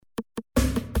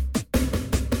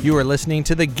You are listening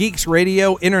to the Geeks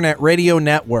Radio Internet Radio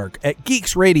Network at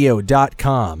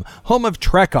geeksradio.com, home of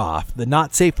Trek Off, the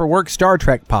Not Safe for Work Star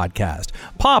Trek podcast,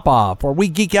 Pop Off, where we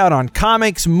geek out on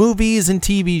comics, movies, and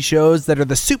TV shows that are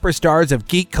the superstars of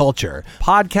geek culture,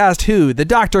 Podcast Who, the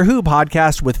Doctor Who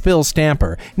podcast with Phil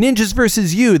Stamper, Ninjas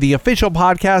vs. You, the official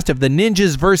podcast of the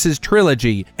Ninjas vs.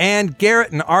 Trilogy, and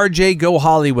Garrett and RJ Go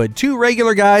Hollywood, two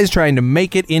regular guys trying to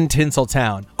make it in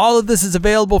Tinseltown. All of this is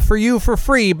available for you for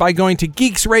free by going to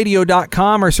geeksradio.com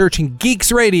or searching Geeks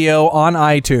Radio on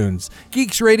iTunes.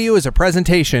 Geeks Radio is a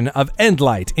presentation of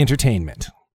Endlight Entertainment.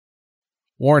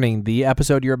 Warning, the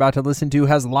episode you're about to listen to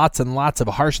has lots and lots of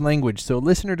harsh language, so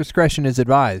listener discretion is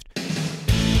advised.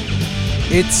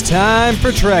 It's time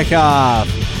for Trek Off,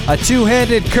 a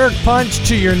two-handed Kirk punch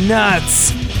to your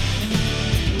nuts.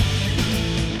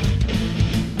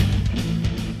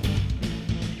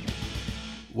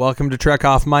 Welcome to Trek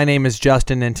Off. My name is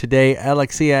Justin, and today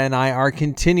Alexia and I are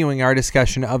continuing our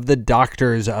discussion of the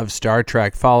Doctors of Star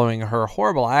Trek following her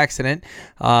horrible accident,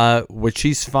 which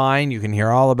she's fine. You can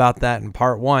hear all about that in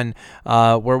part one,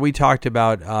 where we talked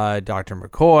about Dr.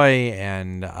 McCoy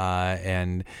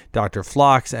and Dr.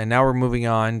 Phlox, and now we're moving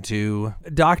on to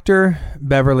Dr.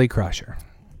 Beverly Crusher.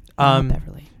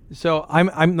 Beverly. So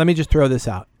let me just throw this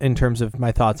out in terms of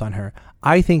my thoughts on her.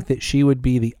 I think that she would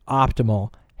be the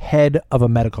optimal head of a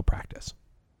medical practice.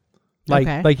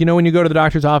 Like you know, when you go to the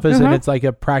doctor's office and it's like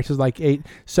a practice like 8.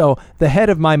 So the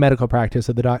head of my medical practice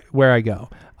at the where I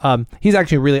go, he's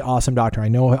actually a really awesome doctor.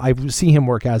 I see him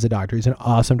work as a doctor. He's an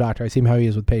awesome doctor. I see him how he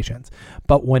is with patients.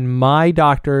 But when my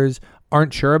doctors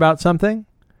aren't sure about something,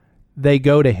 they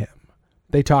go to him.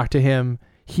 They talk to him.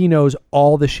 He knows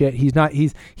all the shit. He's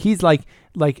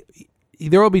like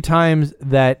there will be times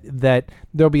that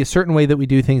there'll be a certain way that we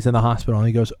do things in the hospital, and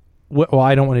he goes, well,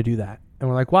 I don't want to do that. And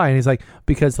we're like, why? And he's like,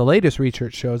 because the latest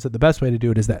research shows that the best way to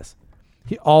do it is this.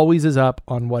 He always is up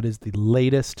on what is the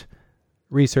latest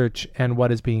research and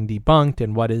what is being debunked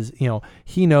and what is,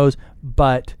 he knows.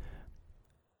 But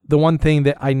the one thing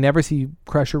that I never see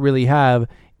Crusher really have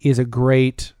is a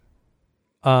great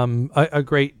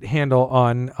handle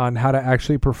on how to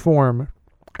actually perform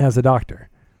as a doctor.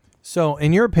 So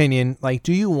in your opinion,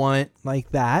 do you want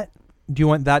that? Do you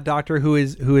want that doctor who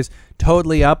is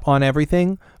totally up on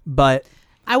everything? But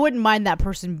I wouldn't mind that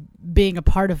person being a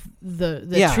part of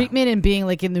the treatment and being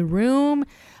in the room,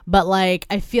 but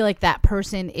I feel like that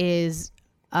person is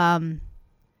a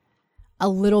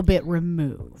little bit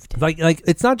removed.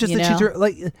 It's not just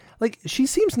that she's she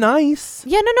seems nice.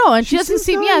 Yeah, no, and she doesn't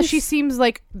seem nice. Yeah, she seems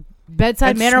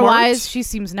bedside and manner wise. smart. She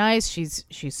seems nice. She's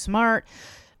smart.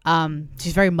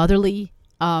 She's very motherly.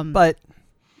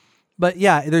 But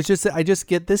yeah, I just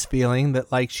get this feeling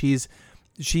that she's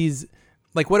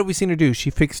what have we seen her do? She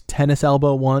fixed tennis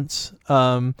elbow once.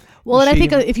 And I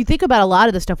think if you think about a lot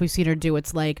of the stuff we've seen her do,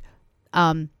 it's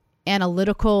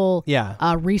analytical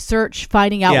research,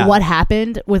 finding out what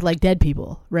happened with dead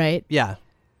people, right? Yeah.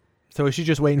 So is she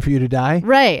just waiting for you to die?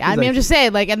 Right. I mean, I'm just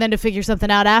saying, and then to figure something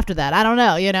out after that. I don't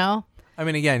know, I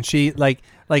mean, again, she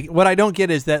what I don't get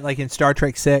is that in Star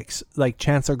Trek 6,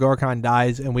 Chancellor Gorkon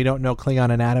dies and we don't know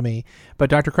Klingon anatomy, but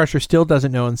Dr. Crusher still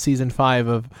doesn't know in season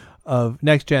 5 of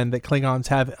Next Gen that Klingons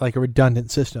have a redundant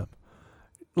system.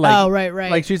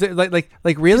 Right. She's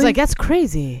really? She's that's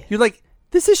crazy. You're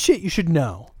this is shit you should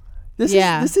know. This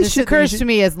is shit occurs to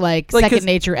me as second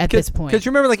nature at this point. Because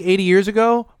you remember 80 years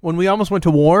ago when we almost went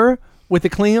to war with the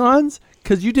Klingons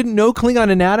because you didn't know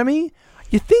Klingon anatomy?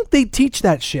 You think they teach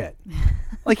that shit.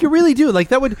 You really do.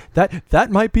 That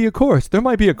might be a course. There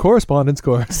might be a correspondence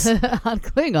course. On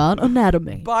Klingon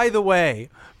anatomy. By the way,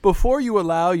 before you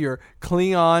allow your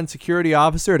Klingon security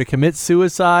officer to commit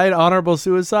suicide, honorable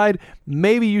suicide,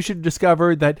 maybe you should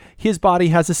discover that his body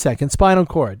has a second spinal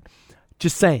cord.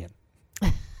 Just saying.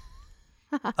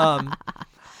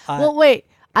 Well, wait.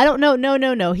 I don't know.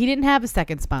 No. He didn't have a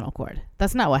second spinal cord.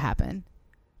 That's not what happened.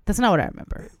 That's not what I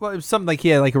remember. Well, it was something he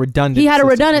had a redundant system. He had a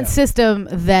redundant system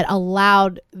that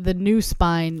allowed the new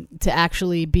spine to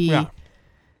actually be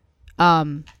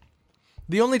the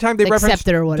only time they reference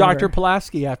Dr.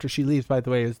 Pulaski after she leaves, by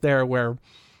the way, is there where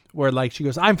she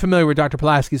goes, I'm familiar with Dr.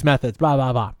 Pulaski's methods, blah,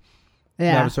 blah, blah.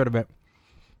 Yeah. That was sort of it.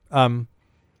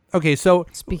 Okay, so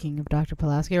speaking of Dr.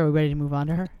 Pulaski, are we ready to move on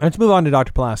to her? Let's move on to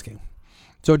Dr. Pulaski.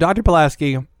 So Dr.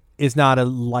 Pulaski is not a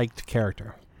liked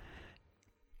character.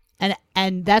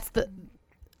 And that's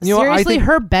seriously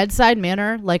her bedside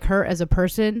manner, her as a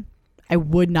person, I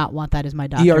would not want that as my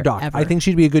doctor. ER doc. Ever. I think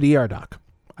she'd be a good ER doc.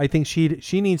 I think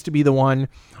she needs to be the one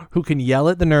who can yell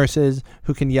at the nurses,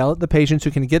 who can yell at the patients,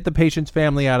 who can get the patient's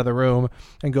family out of the room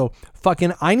and go,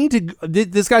 fucking,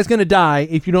 this guy's going to die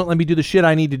if you don't let me do the shit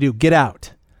I need to do. Get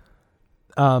out.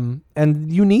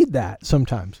 And you need that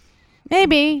sometimes.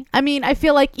 Maybe. I mean, I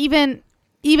feel like even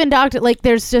doctor, like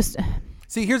there's just.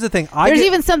 See, here's the thing. There's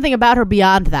even something about her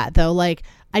beyond that, though. Like,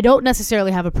 I don't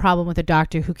necessarily have a problem with a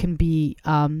doctor who can be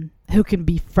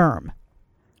firm.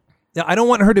 Yeah, I don't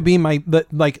want her to be my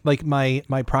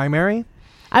primary.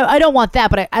 I don't want that,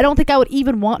 but I don't think I would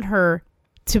even want her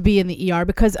to be in the ER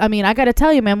because, I mean, I got to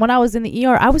tell you, man, when I was in the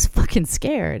ER, I was fucking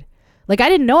scared. Like, I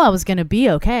didn't know I was going to be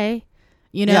okay.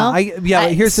 You know?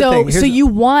 Here's the thing. So you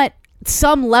want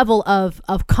some level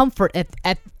of comfort at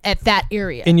that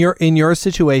area. In your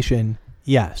situation,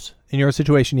 yes.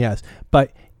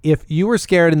 But if you were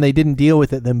scared and they didn't deal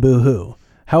with it, then boo-hoo.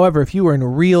 However, if you were in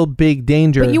real big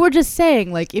danger... But you were just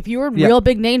saying, like, if you were in real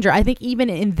big danger, I think even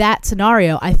in that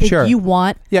scenario, I think you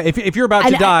want... Yeah, if you're about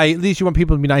to die, at least you want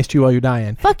people to be nice to you while you're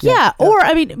dying. Fuck yeah. Or,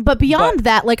 I mean, but beyond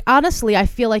that, like, honestly, I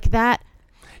feel like that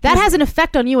has an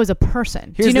effect on you as a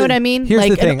person. Do you know what I mean? Here's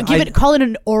the thing. Call it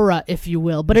an aura, if you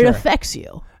will, but it affects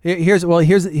you. Here's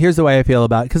the way I feel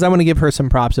about it, because I want to give her some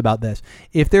props about this.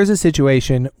 If there's a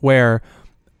situation where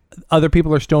other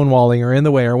people are stonewalling or in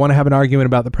the way or want to have an argument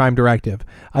about the Prime Directive,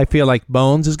 I feel like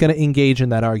Bones is going to engage in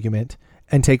that argument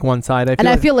and take one side.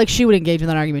 I feel like she would engage in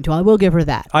that argument too. I will give her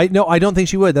that. I don't think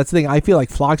she would. That's the thing. I feel like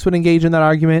Phlox would engage in that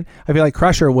argument. I feel like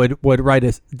Crusher would write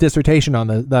a dissertation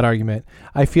on that argument.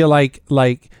 I feel like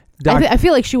I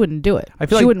feel like she wouldn't do it.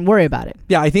 She wouldn't worry about it.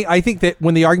 Yeah, I think that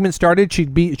when the argument started,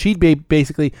 she'd be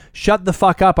basically shut the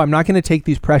fuck up. I'm not going to take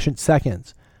these precious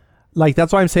seconds. Like,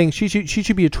 that's why I'm saying she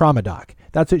should be a trauma doc.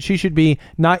 That's what she should be.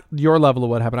 Not your level of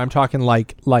what happened. I'm talking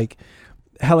like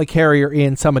helicarrier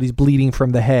in, somebody's bleeding from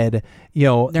the head. You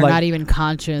know, they're not even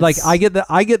conscious. Like, I get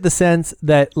the sense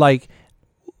that like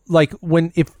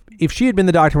when if she had been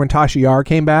the doctor when Tasha Yar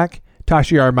came back,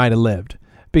 Tasha Yar might have lived.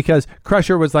 Because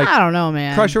Crusher was like, I don't know,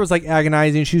 man. Crusher was like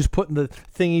agonizing. She was putting the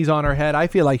thingies on her head. I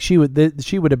feel like she would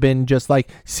have been just like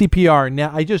CPR.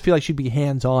 Now I just feel like she'd be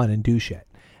hands on and do shit.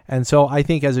 And so I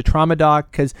think as a trauma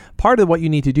doc, because part of what you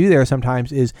need to do there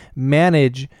sometimes is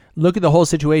look at the whole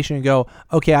situation and go,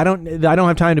 okay, I don't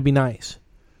have time to be nice,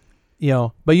 you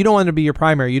know. But you don't want her to be your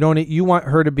primary. You want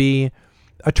her to be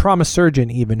a trauma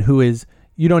surgeon, even, who is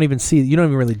you don't even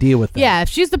really deal with them. Yeah, if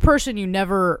she's the person you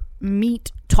never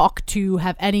meet, talk to,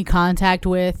 have any contact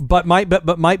with, but might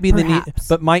need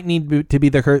to be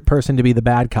the person to be the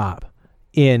bad cop.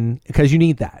 Because you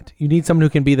need that. You need someone who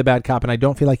can be the bad cop, and I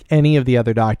don't feel like any of the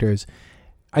other doctors.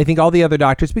 I think all the other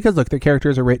doctors, because look, their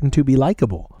characters are written to be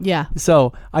likable. Yeah.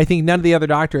 So I think none of the other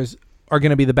doctors are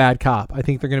going to be the bad cop. I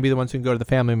think they're going to be the ones who can go to the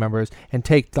family members and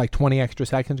take like 20 extra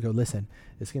seconds to go, listen,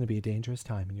 it's going to be a dangerous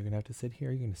time, and you're going to have to sit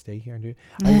here. You're going to stay here and do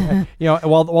it. You know,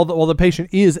 while the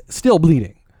patient is still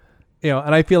bleeding, you know,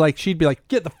 and I feel like she'd be like,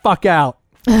 get the fuck out.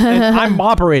 And I'm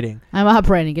operating.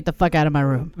 Get the fuck out of my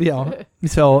room. You know,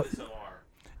 so.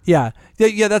 Yeah.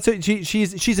 That's what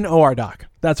she's an OR doc.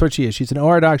 That's what she is. She's an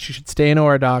OR doc. She should stay an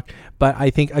OR doc. But I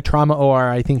think a trauma OR,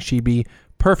 I think she'd be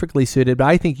perfectly suited. But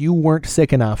I think you weren't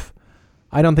sick enough.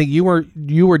 I don't think you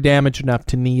were damaged enough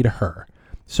to need her.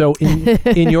 So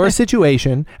in your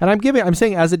situation, and I'm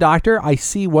saying as a doctor, I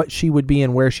see what she would be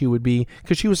and where she would be,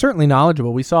 because she was certainly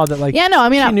knowledgeable. We saw that, like, yeah, no, I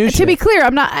mean, to be clear,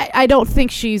 I don't think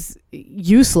she's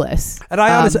useless. And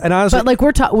I honestly, but like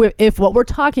if what we're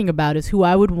talking about is who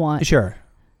I would want, sure,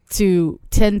 to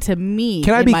tend to me.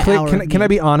 Can I be clear? Can I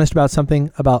be honest about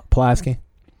something about Pulaski?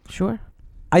 Sure.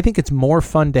 I think it's more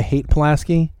fun to hate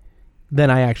Pulaski than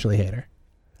I actually hate her.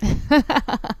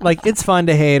 Like, it's fun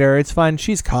to hate her. It's fun.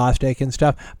 She's caustic and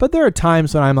stuff. But there are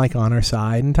times when I'm like on her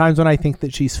side, and times when I think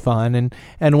that she's fun,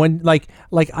 and when like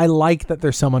I like that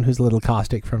there's someone who's a little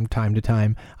caustic from time to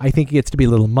time. I think it gets to be a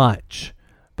little much,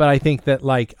 but I think that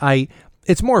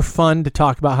it's more fun to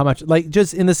talk about how much, like,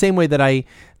 just in the same way that I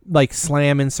like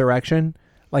slam Insurrection.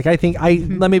 Like, I think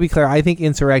let me be clear. I think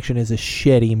Insurrection is a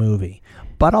shitty movie,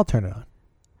 but I'll turn it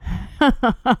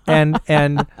on.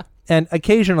 and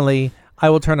occasionally I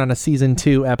will turn on a season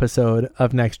 2 episode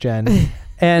of Next Gen,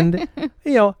 and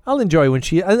you know, I'll enjoy when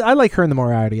I like her in the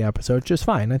Moriarty episode just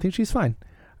fine. I think she's fine.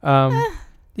 You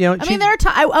know, I mean, there are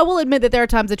I will admit that there are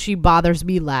times that she bothers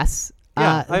me less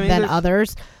than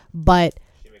others, but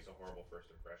she makes a horrible first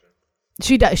impression.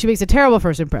 She does. She makes a terrible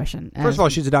first impression. First of all,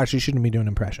 she's a doctor. She shouldn't be doing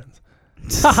impressions.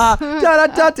 But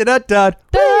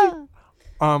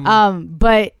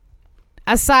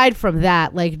aside from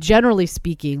that, like, generally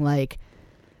speaking, like,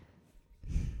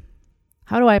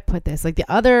 how do I put this? Like, the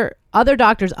other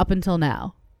doctors up until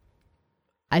now,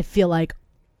 I feel like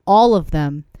all of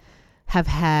them have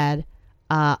had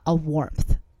a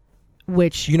warmth,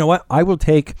 which, you know what, I will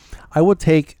take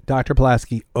Dr.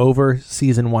 Pulaski over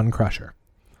season 1 Crusher.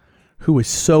 who was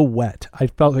so wet. I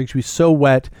felt like she was so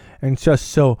wet and just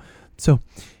so.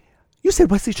 You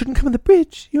said Wesley shouldn't come on the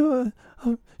bridge.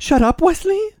 Shut up,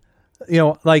 Wesley.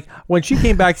 Like when she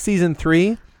came back season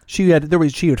 3, she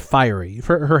was fiery.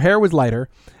 Her hair was lighter,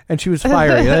 and she was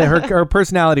fiery. her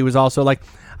personality was also like,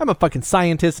 I'm a fucking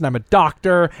scientist, and I'm a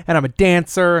doctor, and I'm a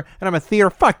dancer, and I'm a theater.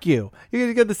 Fuck you.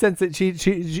 You get the sense that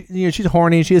she's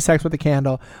horny. She has sex with a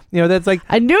candle. That's like,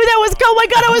 I knew that was. Oh my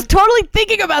god, I was totally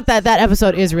thinking about that. That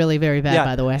episode is really very bad,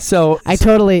 by the way. So I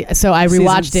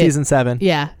rewatched it. Season 7.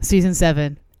 Yeah, season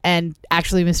 7, and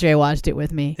actually, Mr. A watched it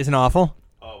with me. Isn't it awful?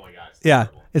 Oh my god. Yeah,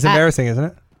 it's embarrassing, isn't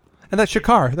it? And that's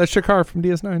Shakar. That's Shakar from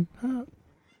DS9.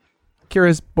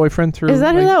 Kira's boyfriend through. Is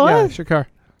that who that was? Yeah, Shakar.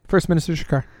 First Minister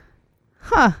Shakar.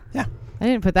 Huh. Yeah. I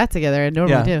didn't put that together. I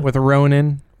normally do. With a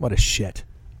Ronin. What a shit.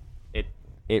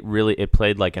 It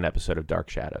played like an episode of Dark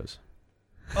Shadows.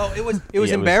 Oh, it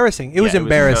was embarrassing. It was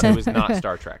embarrassing. It was not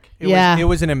Star Trek. It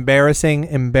was an embarrassing.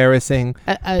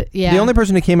 Yeah. The only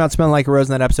person who came out smelling like a rose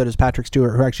in that episode is Patrick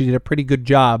Stewart, who actually did a pretty good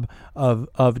job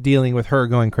of dealing with her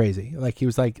going crazy. Like he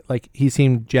was like he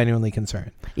seemed genuinely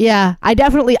concerned. Yeah, I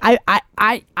definitely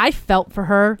I felt for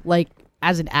her, like,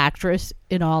 as an actress,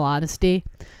 in all honesty,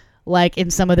 like in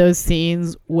some of those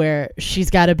scenes where she's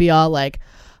got to be all like,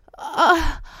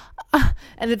 and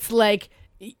it's like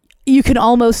you can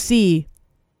almost see.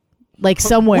 Like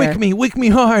somewhere. Wick me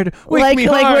hard. Wick me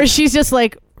hard. Like where she's just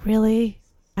like, really?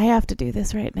 I have to do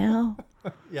this right now?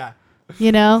 Yeah.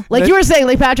 Like you were saying,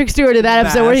 like Patrick Stewart in that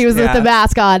episode where he was with the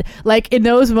mask on. Like in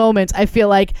those moments, I feel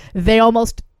like there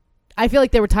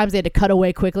were times they had to cut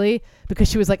away quickly because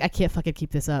she was like, I can't fucking keep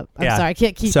this up. I'm sorry. I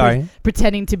can't keep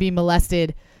pretending to be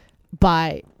molested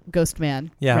by Ghost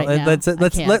Man. Yeah. Right now.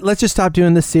 Let's just stop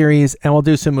doing this series and we'll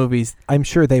do some movies. I'm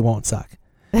sure they won't suck.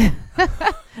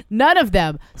 None of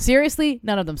them. Seriously,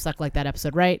 none of them suck like that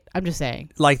episode, right? I'm just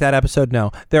saying. Like that episode,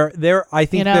 no. I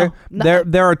think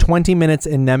there are 20 minutes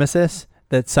in Nemesis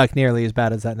that suck nearly as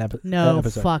bad as that episode. No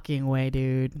fucking way,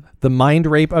 dude. The mind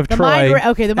rape of Troy.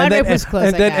 The mind rape was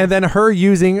close. And then her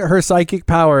using her psychic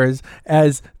powers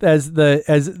as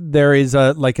there is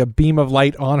a beam of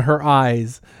light on her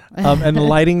eyes, and the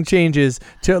lighting changes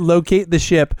to locate the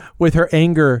ship with her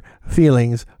anger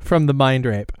feelings from the mind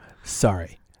rape.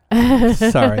 Sorry.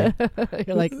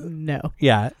 You're like, no.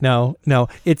 Yeah, no.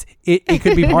 It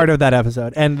could be part of that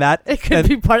episode, and that it could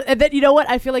be part. And then you know what?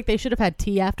 I feel like they should have had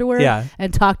tea afterward. Yeah.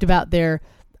 And talked about their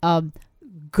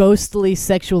ghostly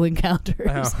sexual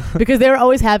encounters because they were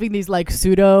always having these like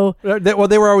pseudo. They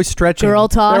were always stretching. Girl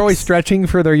talks. They're always stretching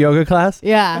for their yoga class.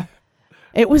 Yeah,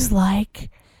 it was like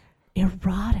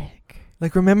erotic.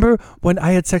 Like, remember when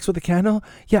I had sex with a candle?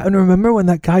 Yeah, and remember when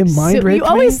that guy mind raped me? You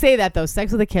always say that, though.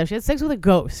 Sex with a candle. She had sex with a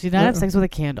ghost. She did not have sex with a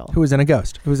candle. Who was in a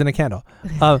ghost? Who was in a candle?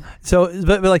 But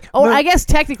like... Oh, I guess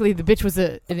technically the bitch was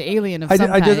an alien of some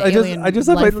kind. I just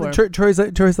love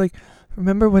Troy's like,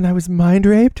 remember when I was mind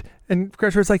raped? And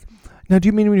Crusher's like, now do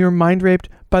you mean when you were mind raped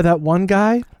by that one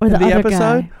guy or in the other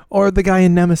episode? Guy? Or the guy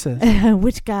in Nemesis?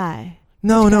 Which guy?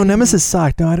 No, Nemesis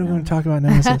sucked. No, I don't want to talk about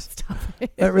Nemesis.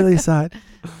 That really sucked.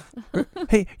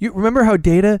 Hey, you remember how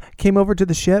Data came over to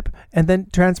the ship and then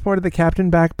transported the captain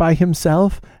back by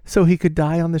himself so he could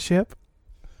die on the ship?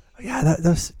 Yeah, that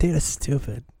was Data's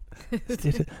stupid.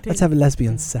 Let's have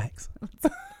lesbian sex.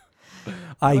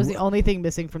 That was the only thing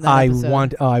missing from that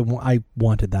episode. I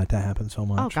wanted that to happen so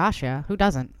much. Oh gosh, yeah. Who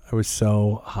doesn't? I was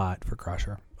so hot for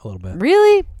Crusher a little bit.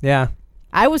 Really? Yeah.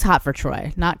 I was hot for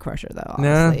Troy, not Crusher, though,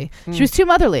 honestly. Yeah. She was too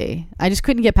motherly. I just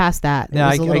couldn't get past that. Yeah,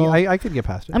 I could get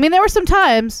past it. I mean, there were some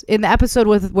times in the episode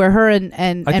where her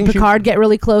and Picard get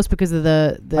really close because of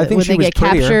when they get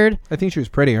captured. I think she was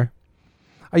prettier.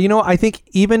 I think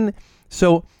even...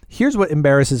 So, here's what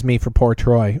embarrasses me for poor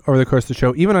Troy over the course of the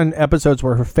show. Even on episodes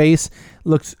where her face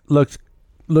looks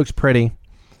pretty,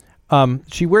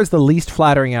 she wears the least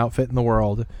flattering outfit in the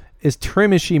world. As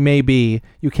trim as she may be,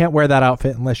 you can't wear that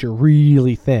outfit unless you're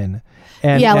really thin.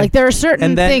 Like there are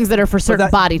certain things that are for certain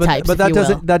body types. But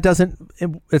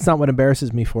it's not what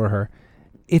embarrasses me for her.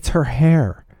 It's her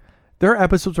hair. There are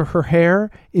episodes where her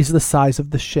hair is the size of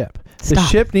the ship. The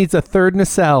ship needs a third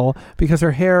nacelle because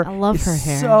her hair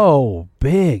is so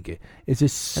big. It's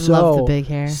just so, I love the big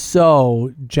hair.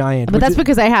 So giant. But that's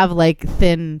because I have like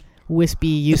thin, wispy,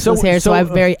 useless hair, so I'm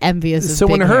very envious of so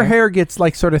big when her hair gets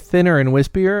like sort of thinner and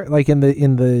wispier, like in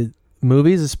the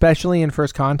movies, especially in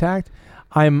First Contact,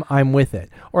 I'm with it.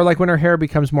 Or like when her hair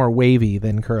becomes more wavy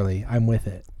than curly, I'm with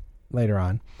it later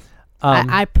on.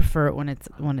 I prefer it when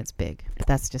it's big.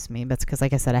 That's just me. That's because,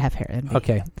 like I said, I have hair envy.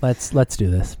 Okay, let's do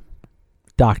this.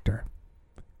 Dr.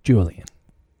 Julian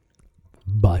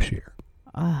Bashir.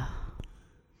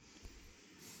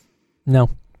 No.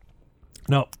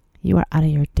 You are out of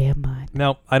your damn mind.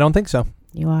 No, I don't think so.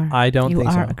 You are. I don't think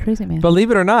so. You are a crazy man.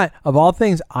 Believe it or not, of all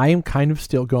things, I am kind of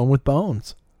still going with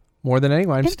Bones. More than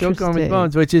anyone. I'm still going with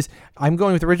Bones, which is, I'm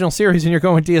going with the original series and you're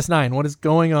going with DS9. What is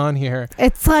going on here?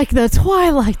 It's like the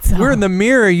Twilight Zone. We're in the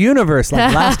mirror universe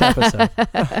like last episode.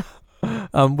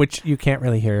 Which you can't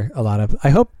really hear a lot of. I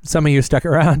hope some of you stuck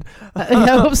around. I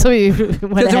hope some of you went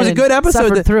because it was a good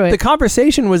episode. Through it. The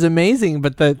conversation was amazing,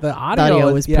 but the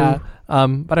audio was yeah.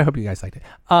 But I hope you guys liked it.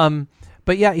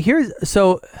 But yeah,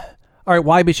 all right,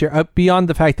 why Bashir? Beyond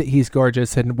the fact that he's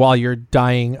gorgeous, and while you're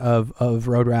dying of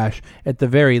road rash, at the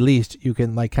very least, you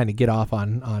can like kind of get off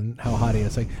on how hot he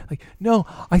is. Like no,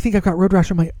 I think I've got road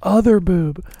rash on my other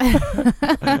boob.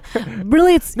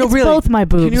 Really, it's both my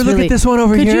boobs. Can you look really. at this one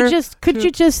over here? Could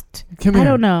you just? Come here. I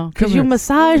don't know. Could you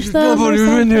massage them?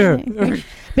 In there.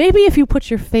 Maybe if you put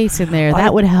your face in there,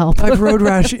 that would help. I've road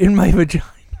rash in my vagina.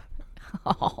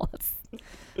 Oh,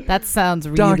 that sounds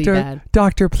really bad.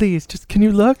 Doctor, please, just can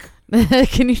you look?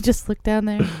 Can you just look down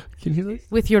there? Can you look?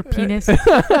 With your penis?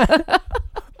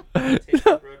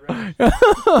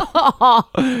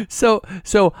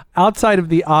 So outside of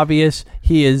the obvious,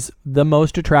 he is the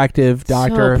most attractive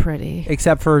doctor. So pretty.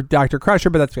 Except for Dr. Crusher,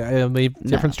 but that's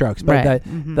different strokes. But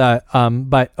right.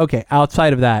 But okay,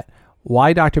 outside of that,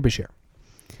 why Dr. Bashir?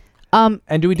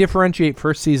 And do we differentiate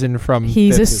first season from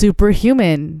he's a season?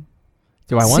 Superhuman.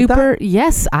 Do I want that?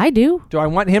 Yes, I do. Do I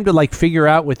want him to like figure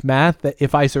out with math that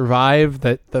if I survive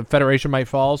that the Federation might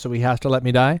fall, so he has to let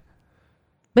me die?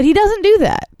 But he doesn't do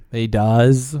that. He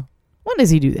does. When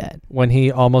does he do that? When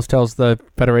he almost tells the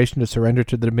Federation to surrender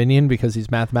to the Dominion because he's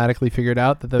mathematically figured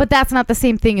out that But that's not the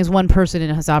same thing as one person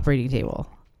in his operating table.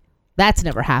 That's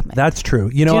never happened. That's true.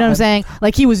 You know what I'm saying?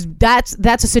 Like that's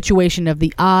a situation of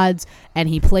the odds, and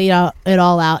he played it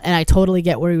all out, and I totally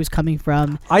get where he was coming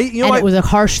from. It was a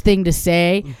harsh thing to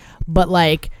say, but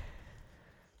like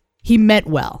he meant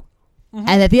well. Mm-hmm.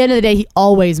 And at the end of the day, he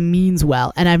always means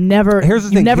well. And you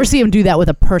never see him do that with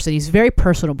a person. He's very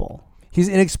personable. He's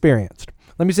inexperienced.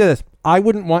 Let me say this. I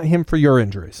wouldn't want him for your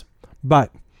injuries,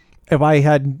 but if I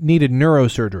had needed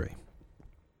neurosurgery,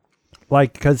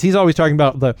 like, because he's always talking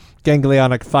about the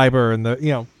ganglionic fiber and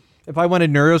if I wanted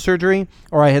neurosurgery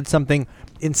or I had something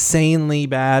insanely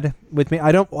bad with me,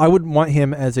 I wouldn't want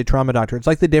him as a trauma doctor. It's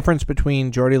like the difference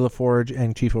between Geordi LaForge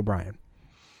and Chief O'Brien.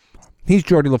 He's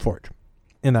Geordi LaForge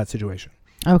in that situation.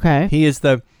 Okay. He's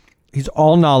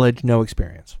all knowledge, no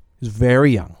experience. He's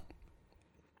very young.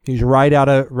 He's right out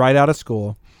of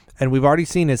school. And we've already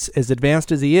seen as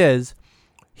advanced as he is,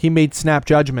 he made snap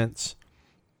judgments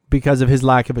because of his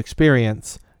lack of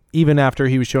experience, even after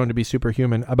he was shown to be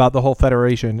superhuman about the whole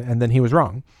Federation, and then he was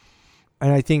wrong.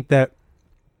 And I think that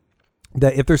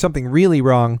if there's something really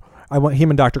wrong, I want him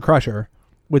and Dr. Crusher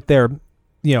with their,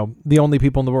 the only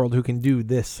people in the world who can do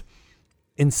this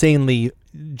insanely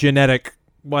genetic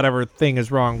whatever thing is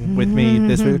wrong with me.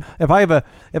 If I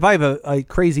have a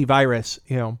crazy virus,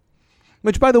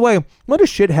 which by the way, what a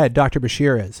shithead Dr.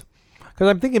 Bashir is. Because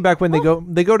I'm thinking back when they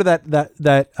go to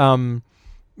that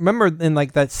remember in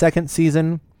like that second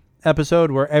season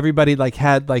episode where everybody like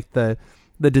had like the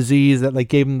disease that like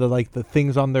gave them the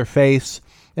things on their face,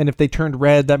 and if they turned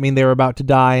red that mean they were about to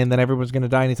die, and then everyone was going to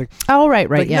die, and he's like, oh right,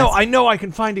 yes. No, I know I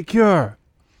can find a cure.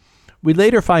 We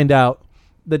later find out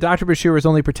that Dr. Bashir was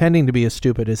only pretending to be as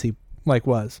stupid as he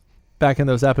was back in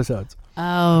those episodes.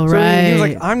 Oh so right. He was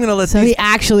like, I'm going to let So he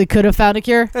actually could have found a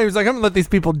cure? He was like, I'm going to let these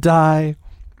people die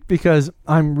because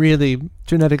I'm really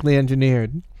genetically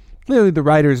engineered. Clearly, the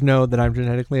writers know that I'm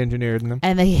genetically engineered in them.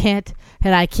 And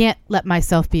I can't let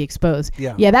myself be exposed.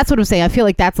 Yeah, that's what I'm saying. I feel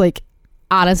like that's like,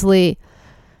 honestly,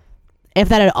 if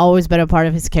that had always been a part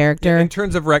of his character, in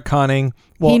terms of retconning,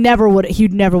 he never would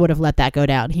have let that go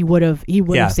down. He would have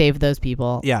saved those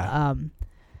people. Yeah.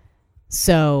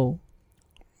 So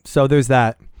there's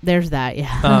that. There's that.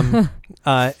 Yeah.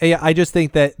 Yeah. I just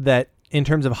think that in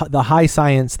terms of the high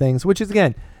science things, which is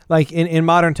again like in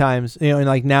modern times, in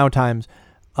like now times.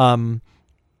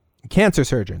 Cancer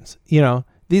surgeons,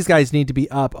 these guys need to be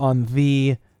up on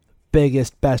the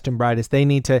biggest, best, and brightest. They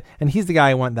need to, and he's the guy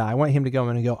I want him to go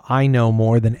in and go, I know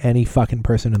more than any fucking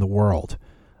person in the world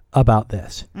about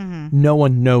this. Mm-hmm. No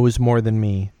one knows more than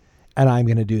me, and I'm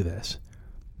going to do this.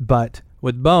 But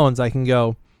with Bones, I can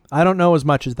go, I don't know as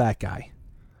much as that guy,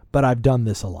 but I've done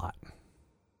this a lot.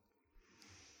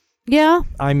 Yeah.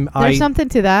 There's something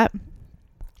to that.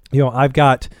 I've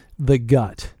got the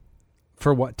gut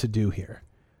for what to do here.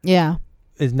 Yeah.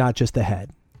 Is not just the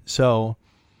head. So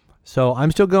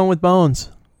I'm still going with Bones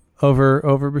over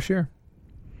Bashir.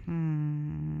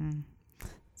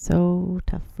 So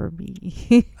tough for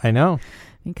me. I know.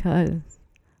 Because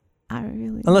I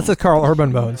really Unless it's Carl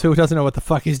Urban Bones, who doesn't know what the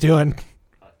fuck he's doing.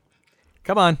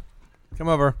 Come on. Come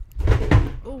over.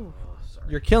 Ooh.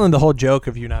 You're killing the whole joke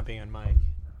of you not being on mic.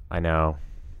 I know.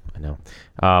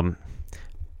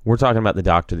 We're talking about the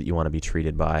doctor that you want to be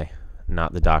treated by,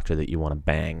 not the doctor that you want to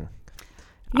bang.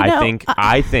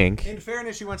 I think. In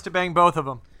fairness, she wants to bang both of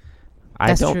them.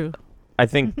 That's true. I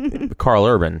think Carl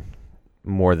Urban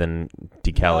more than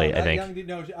D. Kelly. I think.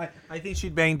 I think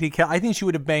she'd bang D. Kelly. I think she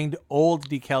would have banged old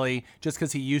D. Kelly just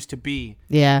because he used to be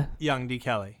young D.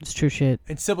 Kelly. It's true shit.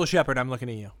 And Sybil Shepherd, I'm looking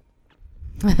at you.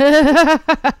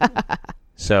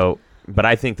 So, but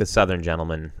I think the Southern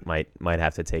gentleman might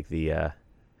have to take the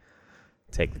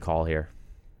call here.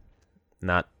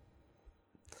 Not.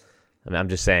 I mean, I'm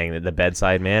just saying that the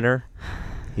bedside manner,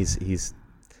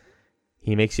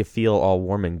 he makes you feel all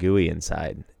warm and gooey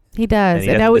inside. He does,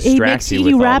 and he wraps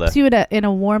you in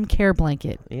a warm care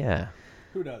blanket. Yeah.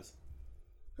 Who does?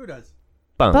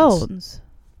 Bones.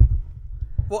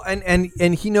 Well,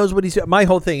 and he knows what he's. My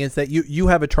whole thing is that you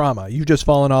have a trauma. You've just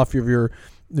fallen off of your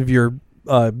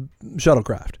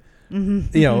shuttlecraft.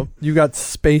 Mm-hmm. You know, you got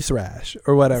space rash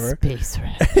or whatever. Space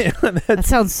rash. That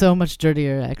sounds so much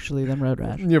dirtier, actually, than road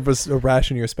rash. You have a rash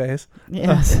in your space.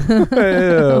 Yes.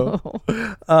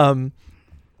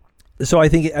 So I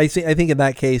think in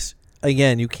that case,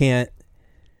 again, you can't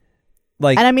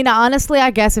like. And I mean, honestly,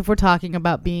 I guess if we're talking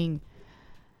about being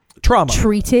trauma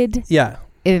treated, yeah,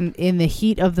 in the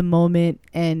heat of the moment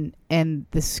and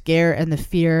the scare and the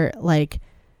fear, like.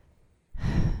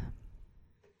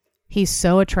 He's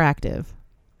so attractive,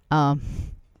 and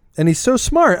he's so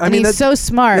smart. He's so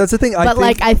smart. That's the thing.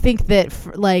 I think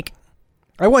that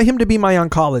I want him to be my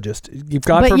oncologist.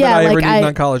 God forbid I ever need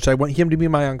an oncologist. I want him to be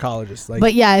my oncologist.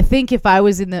 But yeah, I think if I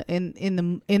was in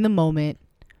the moment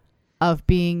of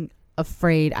being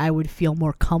afraid, I would feel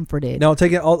more comforted. No,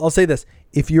 I'll say this: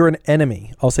 if you're an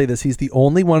enemy, I'll say this: he's the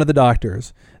only one of the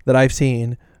doctors that I've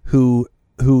seen who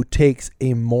takes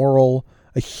a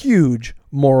huge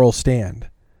moral stand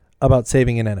about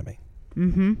saving an enemy.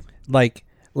 Mm-hmm. Like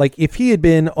if he had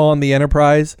been on the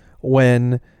Enterprise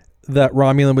when that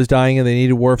Romulan was dying and they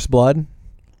needed Worf's blood,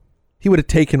 he would have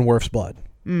taken Worf's blood.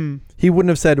 He wouldn't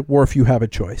have said, "Worf, you have a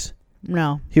choice."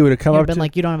 No, he would have come up been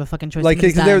like, "You don't have a fucking choice." Like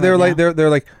they're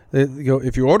like,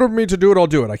 if you ordered me to do it, I'll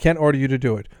do it. I can't order you to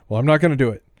do it. Well, I'm not going to do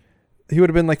it. He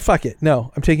would have been like, "Fuck it,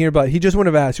 no, I'm taking your blood." He just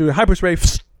wouldn't have asked. He would have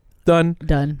hyperspray,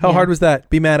 done. How hard was that?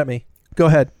 Be mad at me. Go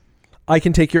ahead. I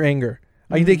can take your anger.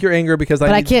 I can take your anger because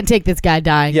I can't take this guy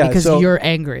dying because you're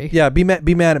angry. Yeah, be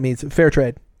mad at me. It's fair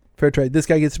trade. This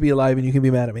guy gets to be alive and you can be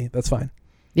mad at me. That's fine.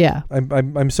 Yeah.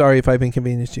 I'm sorry if I've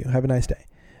inconvenienced you. Have a nice day.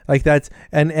 Like that's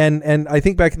and I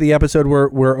think back to the episode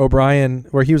where O'Brien,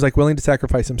 where he was like willing to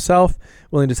sacrifice himself,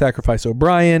 willing to sacrifice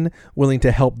O'Brien, willing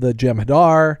to help the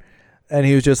Jem'Hadar, and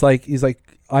he was just like, he's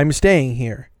like, I'm staying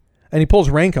here, and he pulls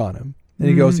rank on him, and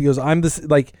he goes, I'm this,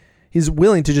 like, he's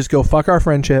willing to just go fuck our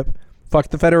friendship, fuck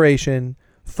the Federation,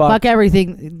 fuck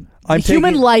everything.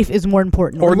 Human life is more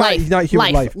important. Or not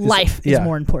human life. Life is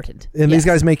more important. And these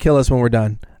guys may kill us when we're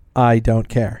done. I don't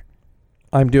care.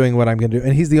 I'm doing what I'm going to do.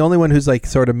 And he's the only one who's like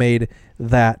sort of made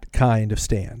that kind of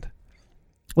stand.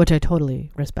 Which I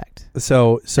totally respect.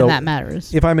 So and that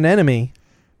matters. If I'm an enemy,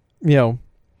 now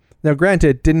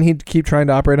granted, didn't he keep trying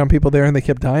to operate on people there and they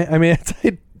kept dying? I mean,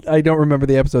 I don't remember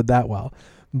the episode that well,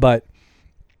 but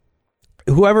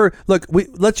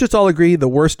let's just all agree the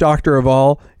worst doctor of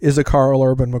all is a Carl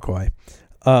Urban McCoy.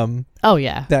 Oh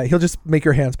yeah. That he'll just make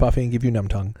your hands puffy and give you numb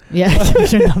tongue. Yeah,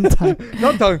 give you numb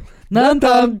tongue. Numb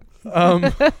tongue.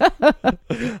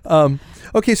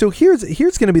 Okay, so here's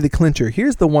going to be the clincher.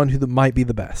 Here's the one who might be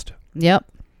the best. Yep.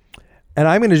 And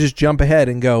I'm going to just jump ahead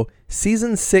and go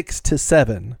season 6 to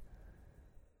 7.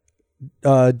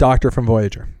 Doctor from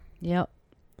Voyager. Yep.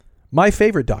 My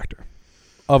favorite doctor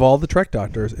of all the Trek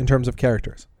doctors in terms of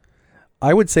characters.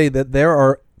 I would say that there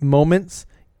are moments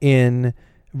in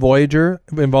Voyager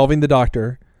involving the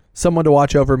Doctor. Someone to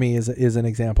watch over me is an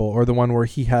example, or the one where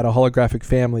he had a holographic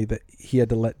family that he had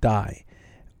to let die,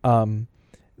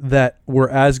 that were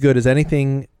as good as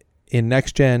anything in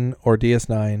Next Gen or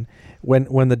DS9.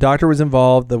 When the Doctor was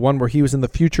involved, the one where he was in the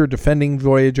future defending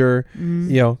Voyager,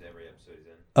 every episode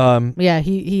he's in. Yeah,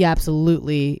 he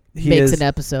absolutely makes an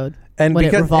episode. And when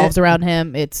it revolves around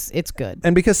him, it's good.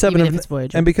 And because Seven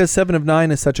of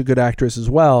Nine is such a good actress as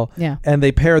well, yeah, and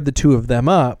they paired the two of them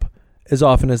up as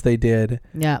often as they did.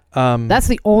 Yeah, that's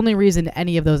the only reason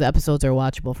any of those episodes are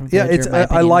watchable from Voyager. Yeah,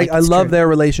 I love their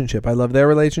relationship. I love their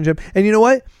relationship. And you know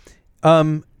what?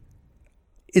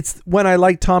 It's when I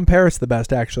like Tom Paris the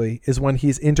best, actually, is when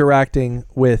he's interacting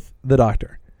with the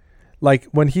Doctor. Like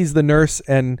when he's the nurse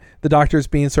and the Doctor's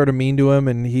being sort of mean to him,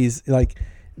 and he's like,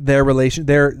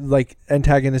 their like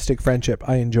antagonistic friendship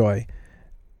I enjoy.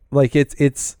 Like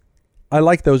it's I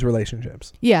like those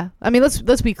relationships. Yeah. I mean,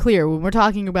 let's be clear. When we're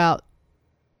talking about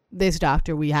this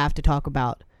Doctor, we have to talk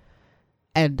about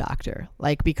End Doctor.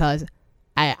 Like, because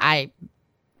I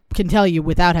can tell you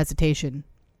without hesitation,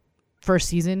 first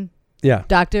season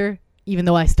Doctor, even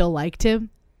though I still liked him,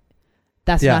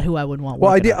 that's not who I would want.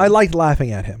 Well, I liked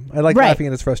laughing at him. I liked laughing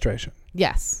at his frustration.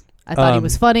 Yes. I thought he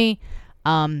was funny,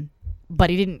 but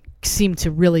he didn't seem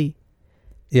to really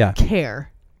care.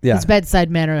 Yeah. His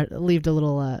bedside manner left a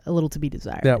little to be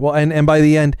desired. Yeah, well, and by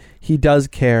the end, he does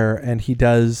care, and he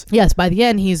does. Yes, by the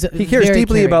end, he cares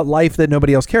deeply about life that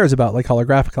nobody else cares about, like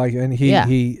holographic, and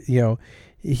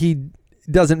he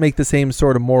doesn't make the same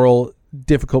sort of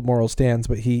difficult moral stands,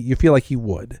 but you feel like he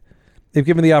would. If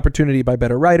given the opportunity by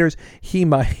better writers, he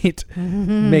might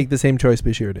make the same choice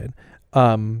Bashir did.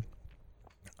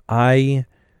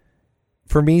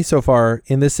 For me, so far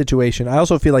in this situation, I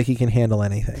also feel like he can handle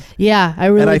anything. Yeah, I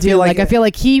really do. I feel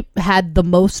like he had the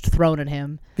most thrown at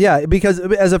him. Yeah, because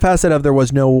as a facet of there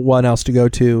was no one else to go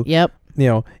to. Yep.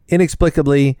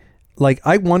 Inexplicably, like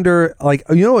I wonder, like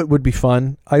what would be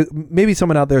fun? Maybe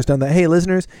someone out there has done that. Hey,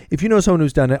 listeners, if you know someone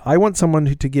who's done it, I want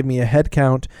someone to give me a head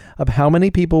count of how many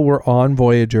people were on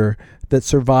Voyager that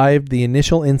survived the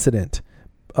initial incident.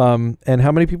 And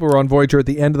how many people were on Voyager at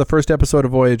the end of the first episode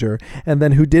of Voyager, and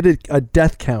then who did a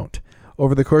death count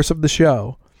over the course of the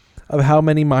show of how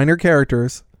many minor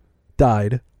characters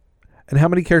died and how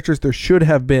many characters there should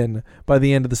have been by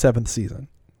the end of the 7th season.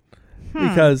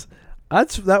 Because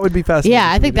that would be fascinating.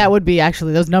 Yeah, I think that would be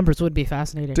those numbers would be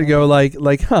fascinating. To go like,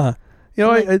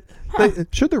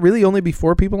 should there really only be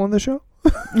 4 people on the show?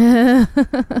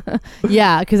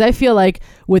 Yeah, because I feel like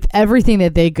with everything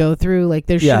that they go through, like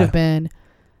there should have been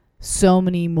so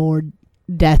many more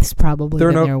deaths probably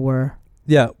than there were.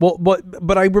 Yeah, well,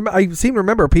 but I seem to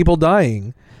remember people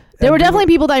dying. There were definitely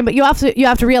people dying, but you have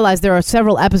to realize there are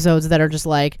several episodes that are just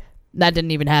like that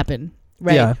didn't even happen,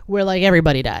 right? Yeah. Where like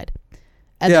everybody died,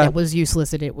 and then it was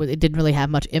useless, and it didn't really have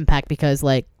much impact because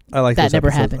like that never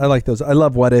happened. I like those. I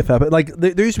love What If. Like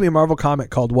there used to be a Marvel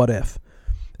comic called What If,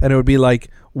 and it would be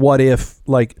like, what if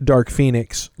like Dark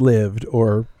Phoenix lived,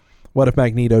 or what if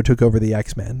Magneto took over the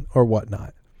X-Men or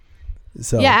whatnot.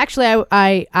 So yeah, actually,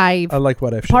 I like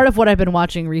What If. Part of what I've been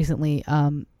watching recently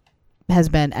has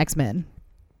been X-Men.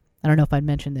 I don't know if I'd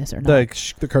mentioned this or not.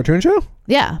 The cartoon show?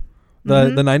 Yeah.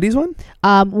 The 90s one?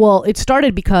 Well, it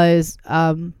started because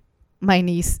my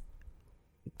niece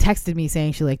texted me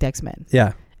saying she liked X-Men.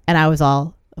 Yeah. And I was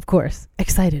all, of course,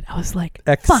 excited. I was like,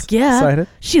 fuck yeah. Excited?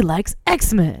 She likes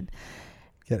X-Men.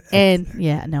 And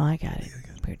yeah, no, I got it.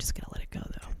 We're just going to let it go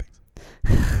though.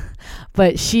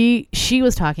 But she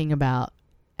was talking about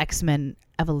X-Men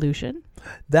Evolution.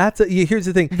 Here's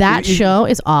the thing. That show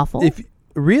is awful.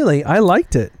 Really, I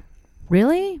liked it.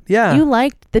 Really? Yeah. You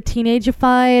liked the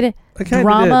teenageified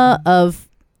drama of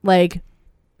like,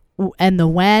 and the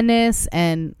wanness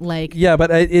and like. Yeah,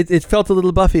 but it felt a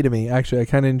little Buffy to me. Actually, I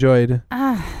kind of enjoyed.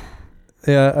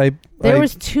 Yeah, there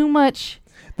was too much.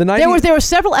 The 90s, there were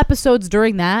several episodes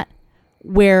during that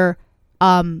where,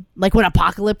 like when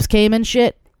Apocalypse came and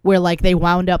shit, where like they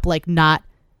wound up like not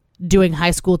doing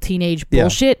high school teenage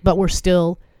bullshit, but we're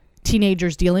still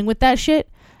teenagers dealing with that shit.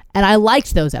 And I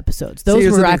liked those episodes.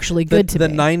 Those were actually good to me.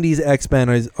 The 90s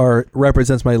X-Men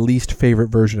represents my least favorite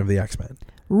version of the X-Men.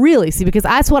 Really? See, because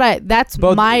that's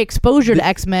my exposure to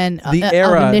X-Men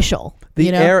initial.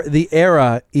 The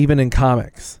era, even in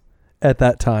comics at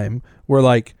that time, were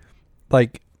like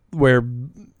where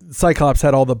Cyclops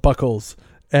had all the buckles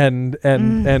and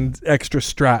extra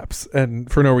straps and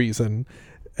for no reason.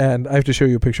 And I have to show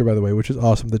you a picture, by the way, which is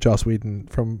awesome. The Joss Whedon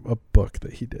from a book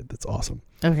that he did. That's awesome.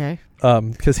 Okay.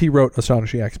 Because he wrote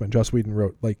Astonishing X-Men. Joss Whedon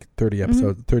wrote like 30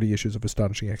 episodes, 30 issues of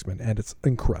Astonishing X-Men, and it's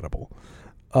incredible.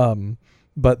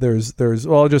 But there's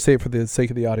well, I'll just say it for the sake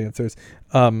of the audience. There's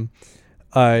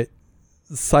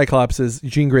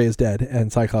Jean Grey is dead,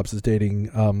 and Cyclops is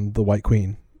dating the White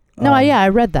Queen. No, I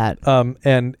read that. You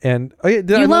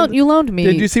loaned me.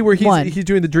 Did you see where he's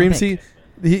doing the dream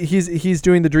He's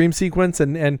doing the dream sequence,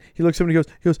 and he looks at him and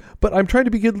he goes, but I'm trying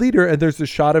to be a good leader. And there's a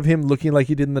shot of him looking like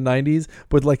he did in the 90s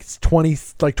with like 20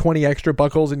 extra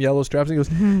buckles and yellow straps. And he goes,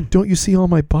 don't you see all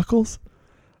my buckles?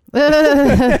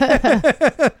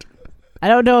 I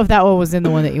don't know if that one was in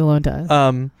the one that you loaned to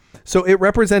us. So it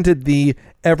represented the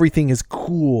everything is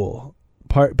cool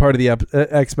part of the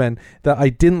X-Men that I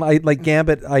didn't like.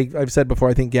 Gambit, I've said before,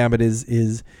 I think Gambit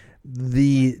is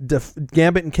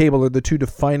Gambit and Cable are the two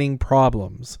defining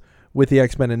problems with the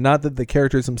X-Men, and not that the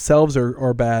characters themselves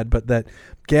are bad, but that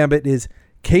Gambit is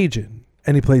Cajun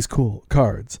and he plays cool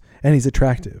cards and he's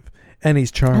attractive and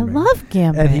he's charming. I love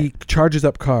Gambit. And he charges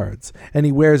up cards, and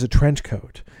he wears a trench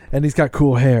coat, and he's got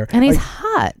cool hair, and he's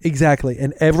hot. Exactly,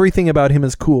 and everything about him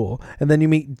is cool. And then you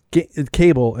meet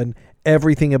Cable, and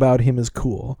everything about him is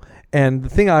cool. And the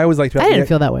thing I always liked about I didn't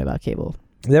feel that way about Cable.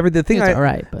 The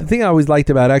thing I always liked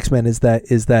about X-Men is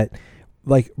that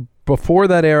like before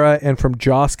that era and from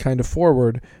Joss kind of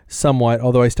forward somewhat,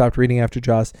 although I stopped reading after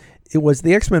Joss, it was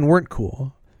the X-Men weren't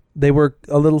cool. They were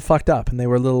a little fucked up, and they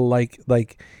were a little like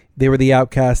they were the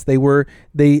outcasts. They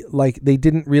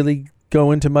didn't really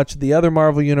go into much of the other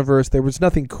Marvel universe. There was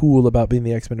nothing cool about being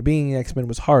the X-Men. Being X-Men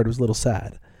was hard. It was a little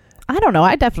sad. I don't know.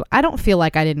 I don't feel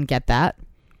like I didn't get that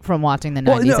from watching the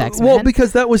 90s X-Men. Well,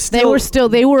 because that was still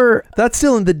they were that's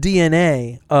still in the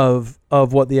DNA of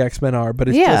what the X-Men are, but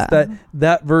it's just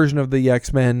that version of the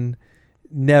X-Men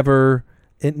never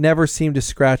seemed to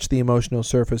scratch the emotional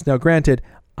surface. Now, granted,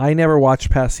 I never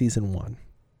watched past season 1.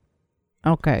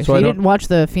 Okay. So you didn't watch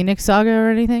the Phoenix Saga or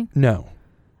anything? No.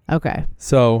 Okay.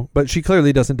 So, but she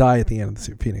clearly doesn't die at the end of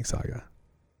the Phoenix Saga.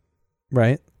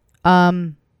 Right?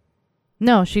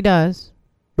 No, she does.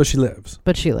 But she lives.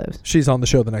 She's on the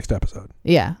show the next episode.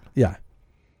 Yeah. Yeah.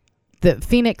 The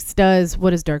Phoenix does.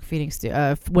 What does Dark Phoenix do?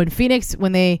 When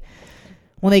they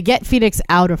get Phoenix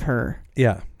out of her.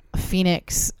 Yeah.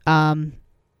 Phoenix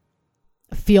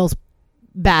feels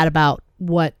bad about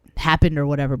what happened or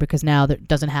whatever, because now that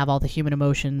doesn't have all the human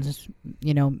emotions,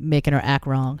 making her act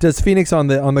wrong. Does Phoenix on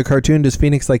the cartoon? Does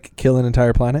Phoenix like kill an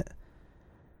entire planet?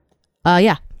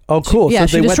 Yeah. Oh, cool.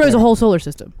 She destroys a whole solar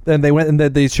system. And they went and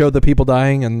they showed the people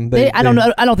dying, and I don't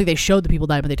know. I don't think they showed the people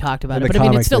dying, but they talked about it. But I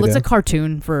mean, it's a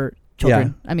cartoon for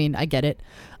children. Yeah. I mean, I get it.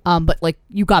 But like,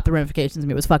 you got the ramifications. I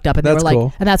mean, it was fucked up, and they were like,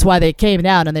 cool. And that's why they came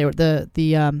down, and they were the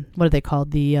what are they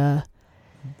called? The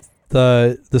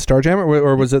Starjammer,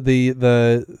 or was it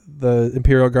the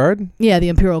Imperial Guard? Yeah, the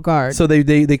Imperial Guard. So they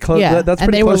closed. Yeah. That's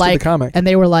pretty close to the comic. And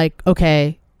they were like,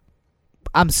 okay,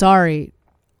 I'm sorry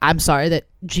that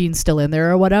Jean's still in there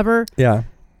or whatever. Yeah.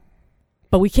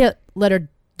 But we can't let her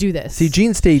do this. See,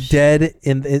 Jean stayed dead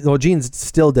Jean's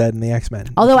still dead in the X-Men.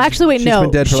 Although actually, wait, no. She's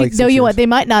been dead for like 6 years. No, you know what? They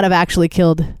might not have actually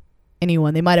killed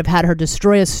anyone. They might have had her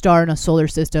destroy a star in a solar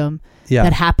system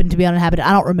that happened to be uninhabited.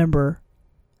 I don't remember,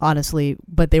 honestly,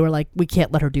 but they were like, we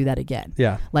can't let her do that again.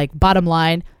 Yeah. Like, bottom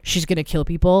line, she's going to kill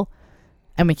people,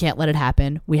 and we can't let it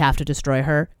happen. We have to destroy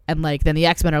her. And like, then the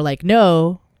X-Men are like,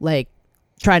 no, like,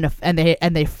 trying to, and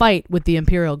they fight with the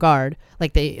Imperial Guard.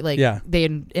 Like, they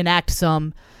enact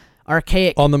some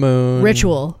archaic on the moon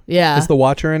ritual. Yeah. Is the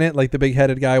Watcher in it, like the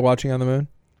big-headed guy watching on the moon?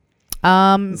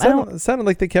 It sounded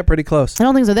like they kept pretty close. I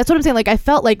don't think so. That's what I'm saying. Like, I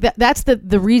felt like that's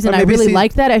the reason I really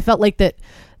liked that. I felt like that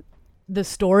the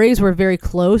stories were very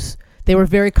close. They were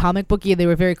very comic booky. They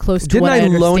were very close to what I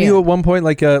understand. Didn't I loan you at one point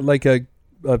like a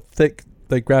thick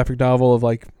like graphic novel of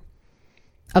like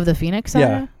of the Phoenix Saga?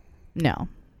 Yeah. No.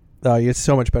 Oh, it's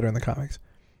so much better in the comics.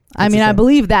 I mean, I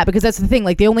believe that, because that's the thing.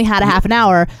 Like, they only had a half an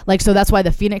hour. Like, so that's why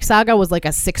the Phoenix Saga was like a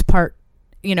 6-part,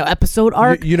 episode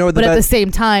arc. But at the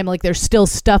same time, like, there's still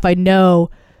stuff I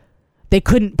know they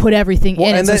couldn't put everything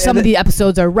in it. So some of the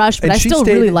episodes are rushed, but I still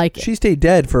really like it. She stayed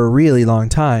dead for a really long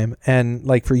time, and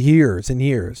like for years and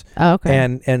years. Oh,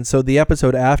 okay. And so the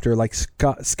episode after, like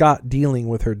Scott dealing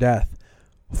with her death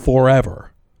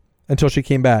forever until she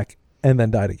came back and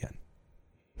then died again.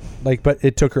 Like, but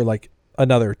it took her like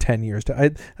another 10 years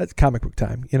that's comic book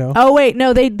time, Oh wait,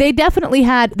 no, they definitely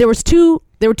had. There were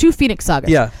two Phoenix Sagas.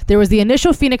 Yeah. There was the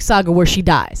initial Phoenix Saga where she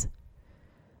dies,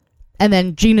 and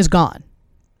then Jean is gone.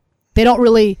 They don't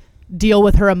really deal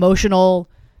with her emotional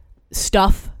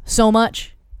stuff so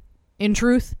much, in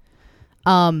truth.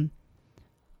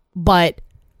 But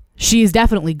she's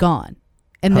definitely gone.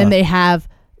 And then they have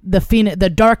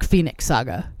the Dark Phoenix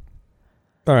Saga.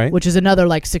 All right. Which is another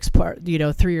like 6-part, 3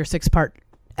 or 6-part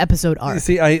episode arc.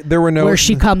 See, there were no where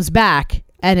she comes back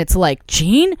and it's like,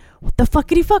 Jean, what the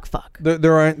fuckity fuck?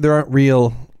 There aren't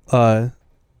real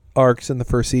arcs in the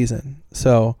first season,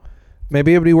 so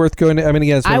maybe it would be worth going to. I mean,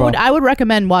 again, I would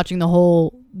recommend watching the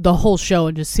whole show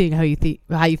and just seeing how you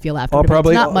feel after. It's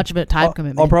not much of a time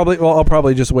commitment. I'll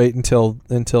probably just wait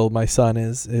until my son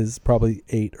is probably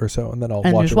 8 or so, and then I'll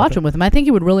watch him with him. I think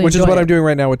he would really. Which enjoy is what it. I'm doing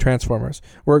right now with Transformers.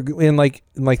 We're in like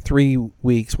 3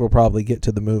 weeks we'll probably get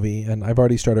to the movie, and I've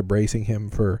already started bracing him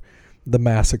for the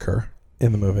massacre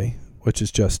in the movie, which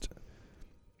is just.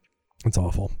 It's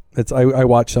awful. I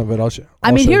watched some of it.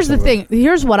 I mean, here's the thing.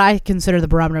 Here's what I consider the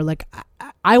barometer. Like,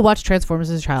 I watched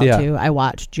Transformers as a child too. I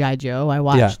watched G.I. Joe. I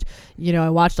watched, I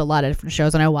watched a lot of different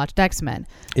shows, and I watched X-Men.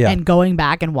 Yeah. And going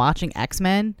back and watching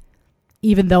X-Men,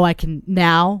 even though I can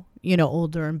now,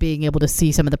 older and being able to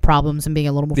see some of the problems and being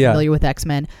a little more familiar with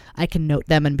X-Men, I can note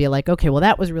them and be like, okay, well,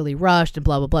 that was really rushed and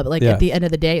blah, blah, blah. But like at the end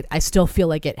of the day, I still feel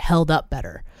like it held up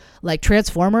better. Like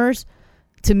Transformers,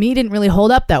 to me, didn't really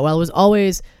hold up that well. It was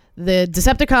always the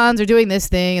Decepticons are doing this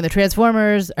thing and the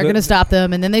Transformers are going to stop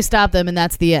them, and then they stop them, and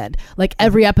that's the end. Like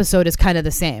every episode is kind of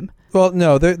the same. Well,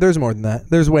 no, there's more than that.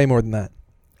 There's way more than that.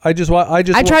 I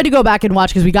tried to go back and watch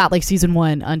because we got like season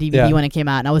 1 on DVD when it came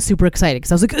out, and I was super excited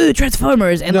because I was like, "Ooh,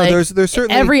 Transformers!" And there's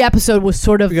certainly every episode was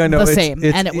sort of the same,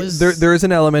 and it was there is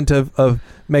an element of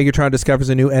Megatron discovers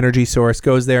a new energy source,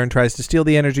 goes there and tries to steal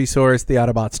the energy source. The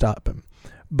Autobots stop him,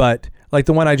 but like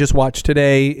the one I just watched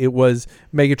today, it was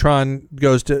Megatron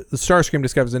goes to the Starscream,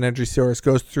 discovers an energy source,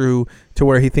 goes through to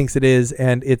where he thinks it is,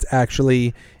 and it's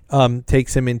actually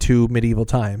takes him into medieval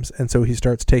times, and so he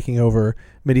starts taking over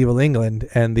medieval England,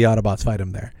 and the Autobots fight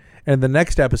him there. And the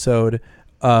next episode,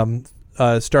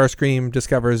 Starscream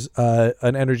discovers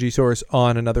an energy source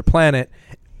on another planet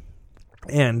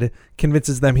and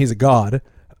convinces them he's a god,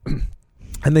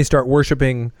 and they start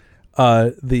worshiping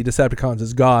the Decepticons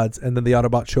as gods, and then the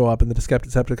Autobots show up, and the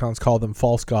Decepticons call them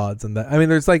false gods, and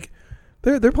there's like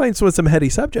they're playing with some heady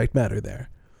subject matter there.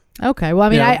 Okay, well, I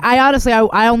mean, I honestly,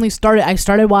 I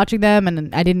started watching them,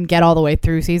 and I didn't get all the way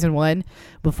through season 1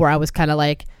 before I was kind of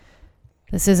like,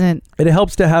 this isn't. It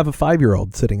helps to have a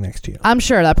 5-year-old sitting next to you. I'm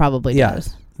sure that probably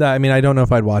does. I mean, I don't know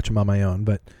if I'd watch them on my own,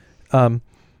 but I mean,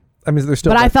 there's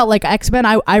still. But I felt like X-Men.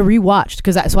 I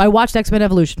rewatched so I watched X-Men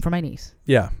Evolution for my niece.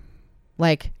 Yeah.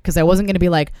 Like, because I wasn't going to be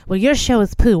like, well, your show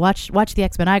is poo. Watch the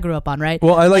X-Men I grew up on, right?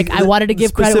 Well, I wanted to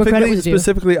give credit where credit was due.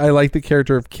 Specifically, I like the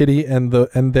character of Kitty and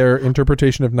their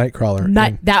interpretation of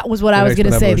Nightcrawler. That was what I was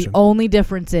going to say. The only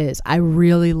difference is I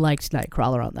really liked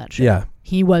Nightcrawler on that show. Yeah.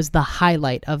 He was the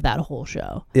highlight of that whole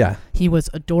show. Yeah. He was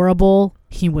adorable.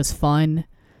 He was fun.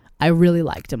 I really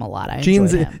liked him a lot.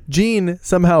 Jean,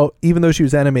 somehow, even though she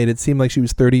was animated, seemed like she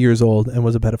was 30 years old and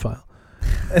was a pedophile.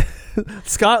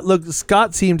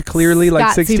 Scott seemed clearly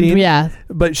like 16,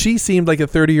 but she seemed like a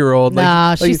 30-year-old.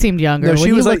 Nah, she seemed younger. No,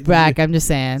 she was like back. I'm just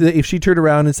saying. If she turned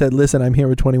around and said, "Listen, I'm here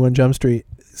with 21 Jump Street,"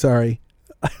 sorry,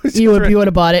 you would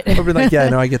have bought it. I'd be like, "Yeah,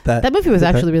 no, I get that." That movie was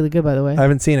actually really good, by the way. I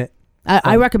haven't seen it.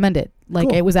 I recommend it. Like,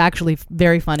 cool. It was actually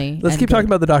very funny. Let's keep talking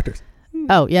about the doctors.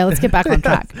 Oh yeah, let's get back on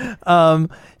track.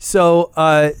 So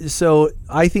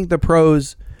I think the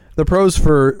pros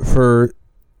for.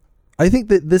 I think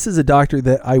that this is a doctor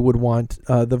that I would want,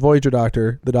 the Voyager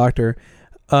doctor, the doctor.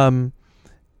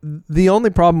 The only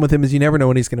problem with him is you never know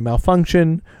when he's going to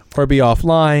malfunction or be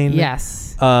offline.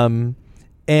 Yes.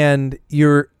 And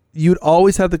you'd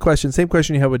always have the question, same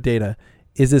question you have with Data.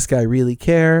 Is this guy really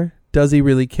care? Does he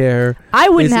really care? I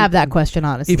wouldn't have that question,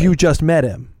 honestly. If you just met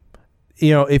him.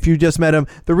 If you just met him,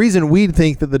 the reason we'd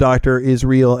think that the doctor is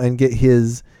real and get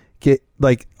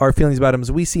like our feelings about him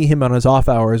is we see him on his off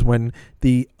hours when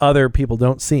the other people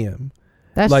don't see him.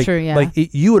 That's true. Yeah. Like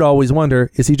you would always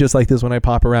wonder, is he just like this when I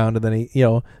pop around? And then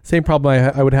he, same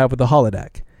problem I would have with the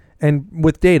holodeck, and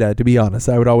with Data. To be honest,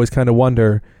 I would always kind of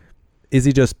wonder, is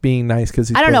he just being nice because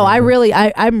he's? I don't know. I'm really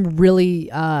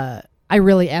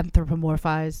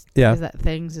anthropomorphize. Yeah. Is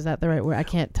that the right word? I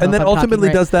can't tell. And then ultimately,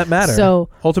 does that matter? So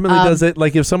ultimately, does it,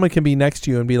 like, if someone can be next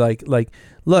to you and be like,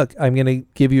 look, I'm going to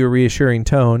give you a reassuring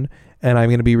tone, and I'm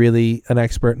going to be really an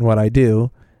expert in what I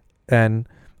do. And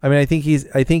I mean, I think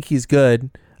he's good.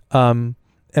 And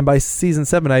by season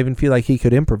 7, I even feel like he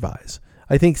could improvise.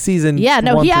 I think season he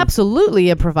absolutely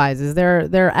improvises.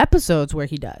 There are episodes where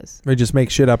he does. Or just make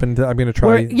shit up, and I'm going to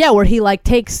try. Where he like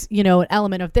takes an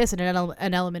element of this and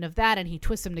an element of that, and he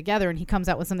twists them together, and he comes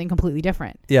out with something completely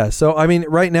different. Yeah. So I mean,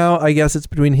 right now, I guess it's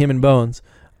between him and Bones.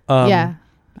 And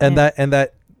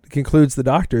that concludes the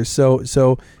doctors.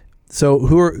 So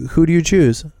who do you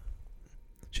choose?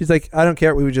 She's like, I don't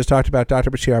care what we just talked about,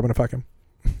 Dr. Bashir. I'm going to fuck him.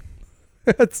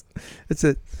 It's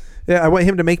it. Yeah, I want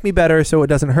him to make me better so it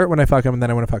doesn't hurt when I fuck him, and then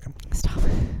I want to fuck him. Stop.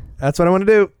 That's what I want to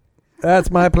do.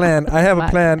 That's my plan. I have a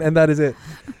plan, and that is it.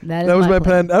 That was my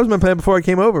plan. That was my plan before I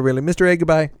came over, really. Mr. A,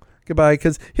 goodbye. Goodbye,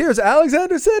 because here's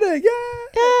Alexander Siddig.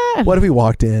 Yeah. What if he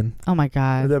walked in? Oh, my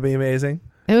God. Would that be amazing?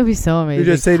 It would be so amazing.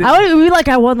 You just say I would be like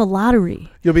I won the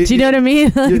lottery. Do you know what I mean?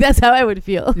 That's how I would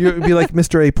feel. You'd be like,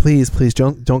 Mr. A, please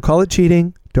don't call it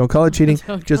cheating. Don't call it cheating.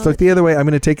 Just look the other way. I'm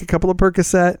going to take a couple of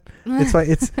Percocet. It's fine.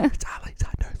 It's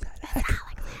Alexander.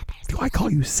 Do I call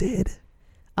you Sid?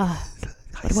 What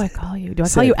do I call you? Do I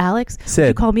call you Alex? Sid.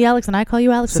 You call me Alex and I call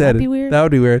you Alex? Would that be weird? That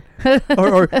would be weird.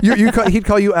 or he'd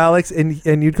call you Alex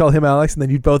and you'd call him Alex, and then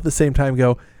you'd both at the same time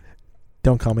go,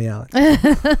 don't call me Alex.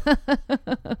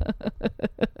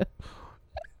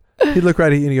 He'd look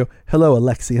right at you and you go, hello,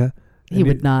 Alexia. He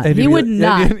would not. He would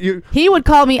not. He would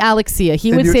call me Alexia.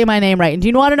 He would say my name right. And do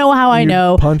you want to know how I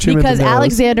know? Because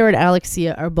Alexander and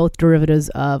Alexia are both derivatives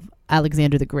of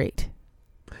Alexander the Great.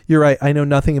 You're right. I know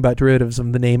nothing about derivatives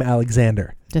of the name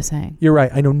Alexander. Just saying. You're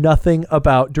right. I know nothing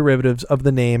about derivatives of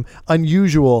the name,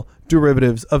 unusual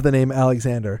derivatives of the name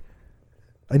Alexander.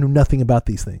 I know nothing about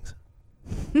these things.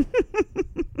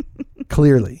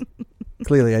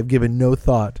 Clearly, I've given no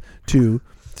thought to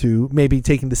maybe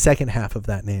taking the second half of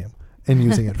that name and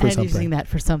using it for something. Using that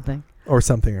for something. Or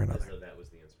something or another. So that was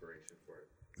the inspiration for it.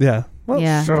 Yeah. Well,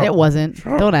 it wasn't.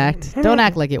 Don't act. Don't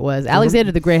act like it was.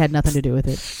 Alexander the Great had nothing to do with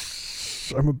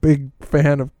it. I'm a big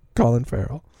fan of Colin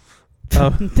Farrell.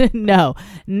 No.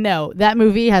 That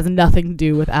movie has nothing to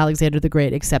do with Alexander the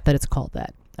Great except that it's called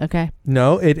that. Okay?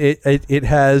 No, it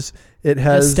has.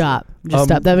 Just stop.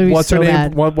 That movie's what's so her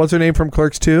name? bad. What's her name from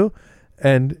Clerks 2?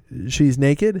 And she's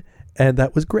naked, and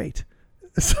that was great.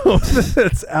 So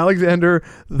it's Alexander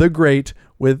the Great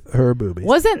with her boobies.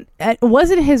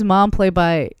 Wasn't his mom played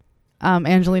by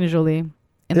Angelina Jolie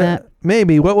in that?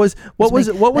 Maybe. What was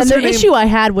her name? Issue I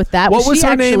had with that was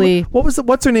her name?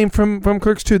 What's her name from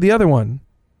Clerks 2? The other one.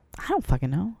 I don't fucking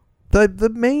know.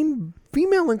 The main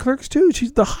female in Clerks 2.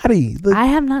 She's the hottie. I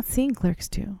have not seen Clerks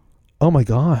 2. Oh my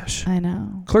gosh. I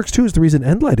know. Clerks 2 is the reason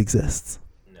Endlight exists.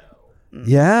 No.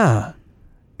 Yeah.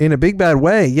 In a big bad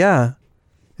way, yeah.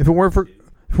 If it weren't for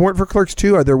Clerks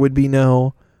 2, there'd be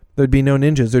no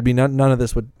ninjas. There'd be none of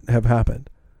this would have happened.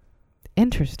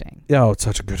 Interesting. Yeah, it's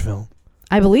such a good film.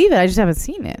 I believe it. I just haven't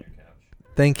seen it.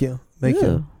 Thank you.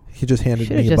 He just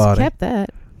handed me a just body. Kept that.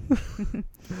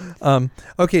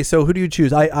 Okay, so who do you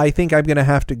choose? I think I'm gonna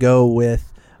have to go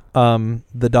with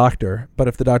the doctor. But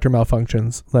if the doctor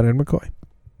malfunctions, Leonard McCoy.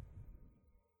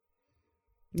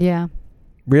 Yeah.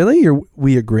 Really?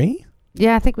 We agree?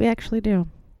 Yeah, I think we actually do.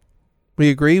 We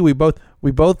agree. We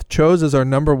both chose as our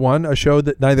number one a show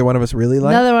that neither one of us really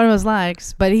likes. Neither one of us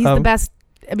likes, but he's the best.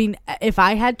 I mean, if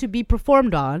I had to be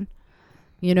performed on,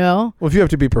 you know. Well, if you have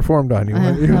to be performed on,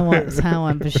 I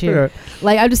want Bashir.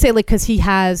 Like I'm just saying, like, because he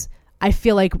has. I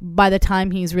feel like by the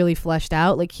time he's really fleshed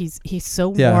out, like he's so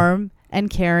warm and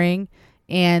caring,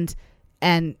 and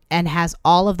has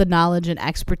all of the knowledge and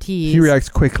expertise. He reacts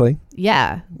quickly.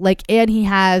 Yeah, like, and he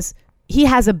has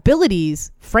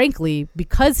abilities, frankly,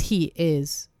 because he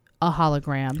is a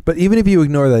hologram. But even if you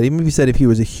ignore that, even if you said if he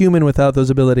was a human without those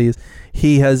abilities,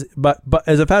 he has. But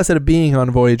as a facet of being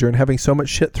on Voyager and having so much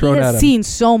shit thrown at him, he's seen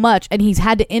so much, and he's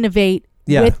had to innovate.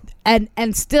 Yeah. With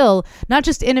and still not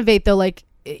just innovate though, like.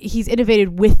 He's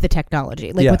innovated with the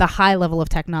technology, like with a high level of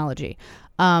technology.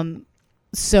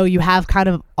 So you have kind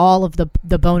of all of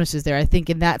the bonuses there. I think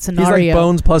in that scenario, he's like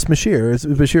Bones plus Bashir.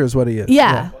 Bashir is what he is.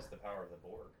 Yeah. Plus the power of the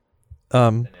Borg.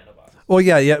 Well,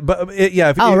 yeah, but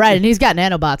right, and he's got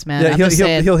nanobots, man.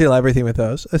 Yeah, he'll heal everything with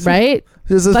those, right?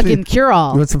 Fucking cure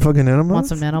all. You want some fucking nanobots? Want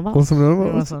some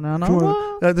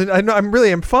nanobots? I know.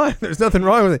 I'm fine. There's nothing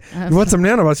wrong with it. You want some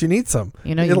nanobots? You need some.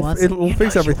 It'll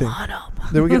fix everything.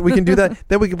 Then we can do that.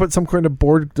 Then we can put some kind of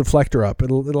Borg deflector up.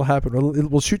 It'll happen.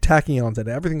 We'll shoot tachyons at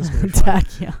it. Everything's gonna be fine.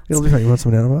 It'll be fine. You want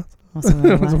some nanobots? That's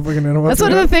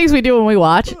one of the things we do when we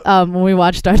watch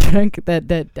Star Trek.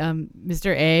 That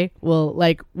Mr. A will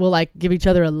give each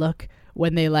other a look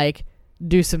when they like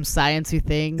do some sciencey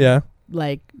thing. Yeah.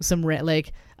 Like some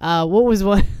what was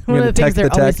one of the things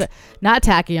they're always not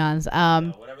tachyons.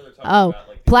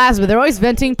 Plasma. They're always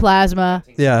venting plasma.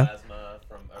 Yeah.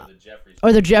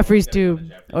 Or the Jeffries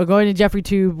tube, or going to Jeffrey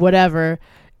tube, whatever.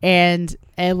 And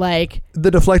like the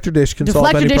deflector dish can solve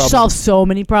any problem. Deflector dish solves so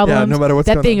many problems. Yeah, no matter what's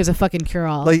that thing is a fucking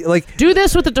cure-all. Like do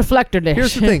this with the deflector dish.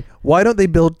 Here's the thing: why don't they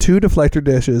build 2 deflector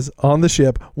dishes on the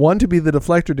ship? One to be the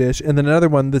deflector dish, and then another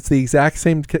one that's the exact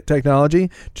same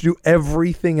technology to do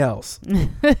everything else.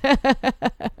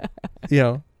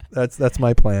 That's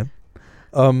my plan.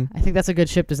 I think that's a good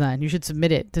ship design. You should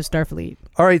submit it to Starfleet.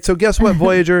 All right, so guess what,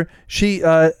 Voyager?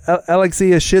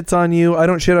 Alexia shits on you. I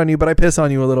don't shit on you, but I piss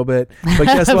on you a little bit. But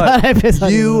guess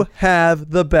what? You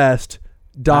have the best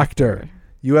doctor.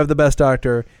 You have the best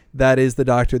doctor. That is the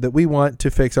doctor that we want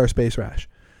to fix our space rash.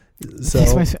 So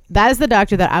that is the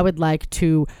doctor that I would like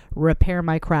to repair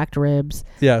my cracked ribs.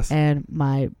 Yes. And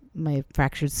my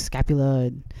fractured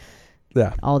scapula.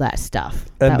 Yeah, all that stuff.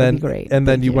 And that then, would be great. And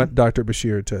then you want Dr.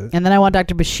 Bashir to. And then I want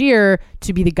Dr. Bashir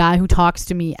to be the guy who talks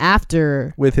to me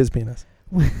after with his penis.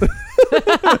 Hello.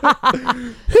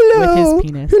 With his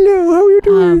penis. Hello, how are you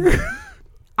doing?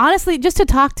 Honestly, just to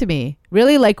talk to me.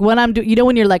 Really, like when I'm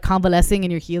when you're like convalescing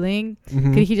and you're healing,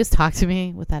 could he just talk to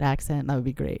me with that accent? That would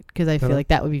be great because I feel like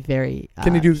that would be very.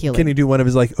 Can you do one of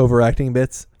his like overacting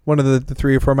bits? One of the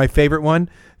 3 or 4. My favorite one.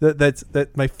 That's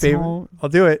my favorite. I'll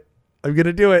do it. I'm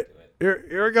gonna do it.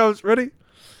 Here it goes. Ready?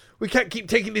 We can't keep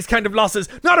taking these kind of losses.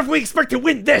 Not if we expect to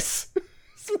win this.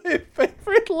 It's my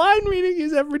favorite line reading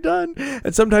he's ever done.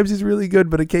 And sometimes he's really good,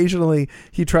 but occasionally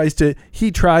he tries to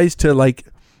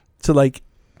like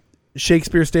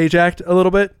Shakespeare stage act a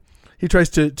little bit. He tries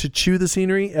to chew the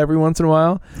scenery every once in a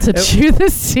while. Chew the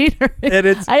scenery?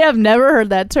 I have never heard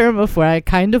that term before. I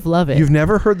kind of love it. You've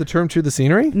never heard the term chew the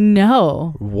scenery?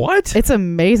 No. What? It's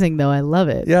amazing, though. I love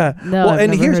it. Yeah. No, I've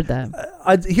never heard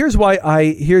that. Here's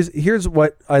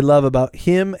what I love about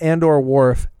him and/or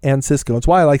Worf and Sisko. It's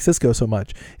why I like Sisko so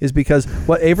much, is because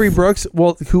what Avery Brooks,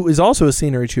 who is also a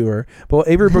scenery chewer, but what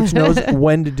Avery Brooks knows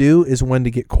when to do is when to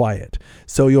get quiet.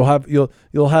 So you'll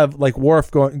have like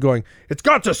Worf going, it's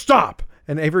got to stop,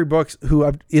 and Avery Brooks,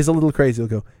 who is a little crazy, will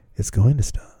go, it's going to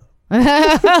stop.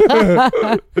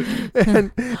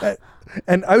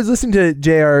 And I was listening to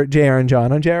JR and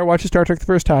John on JR Watches Star Trek the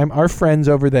first time, our friends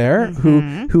over there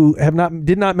who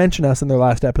did not mention us in their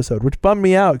last episode, which bummed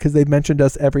me out because they've mentioned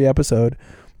us every episode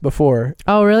before.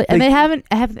 Oh, really? And they haven't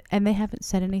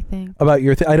said anything about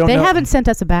your thing. I don't know. They haven't sent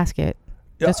us a basket.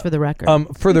 Just for the record.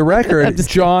 For the record,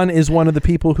 John is one of the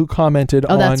people who commented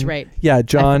on. Oh, that's right. Yeah,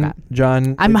 John.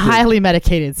 I'm highly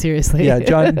medicated, seriously.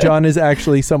 Yeah, John is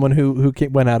actually someone who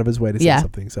went out of his way to say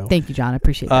something. So thank you, John. I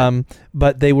appreciate that.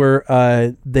 But they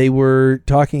were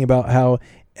talking about how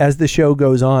as the show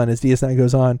goes on, as DS9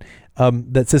 goes on,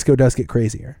 that Sisko does get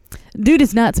crazier. Dude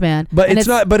is nuts, man. But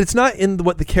it's not in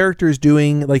what the character is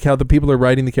doing, like how the people are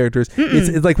writing the characters.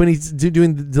 It's like when he's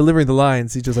delivering the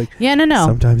lines, he's just like, no.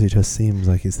 Sometimes he just seems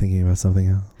like he's thinking about something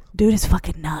else. Dude is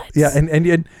fucking nuts. Yeah,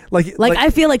 and like I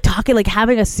feel like talking, like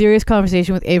having a serious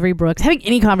conversation with Avery Brooks, having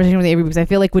any conversation with Avery Brooks, I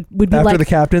feel like would be after like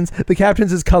the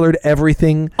captains has colored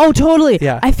everything. Oh, totally.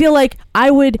 Yeah, I feel like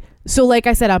I would. So, like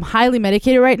I said, I'm highly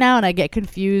medicated right now, and I get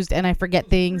confused and I forget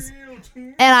things.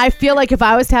 And I feel like if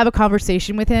I was to have a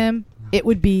conversation with him, it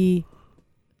would be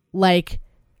like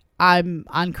I'm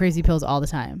on crazy pills all the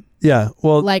time. Yeah.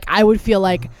 Well, like I would feel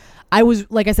like I was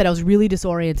really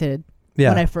disoriented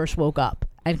when I first woke up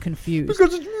and confused.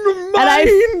 Because it's mind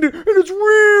and it's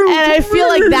real. And I feel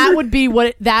like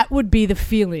that would be the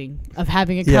feeling of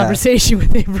having a conversation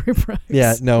with Avery Brooks.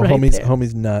 Yeah, no, right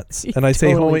homie's nuts. And I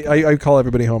say homie, I call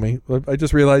everybody homie. I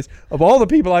just realized of all the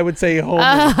people I would say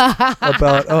homie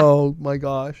about, oh my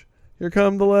gosh, here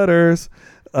come the letters.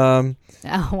 Oh,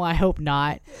 I hope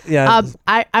not. Yeah.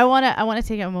 I wanna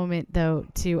take a moment though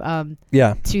to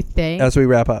thank as we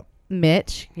wrap up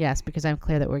Mitch. Yes, because I'm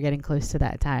clear that we're getting close to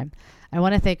that time. I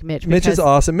want to thank Mitch. Mitch is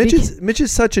awesome. Mitch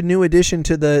is such a new addition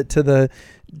to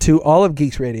all of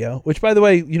Geeks Radio. Which, by the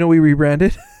way, we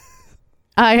rebranded.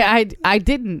 I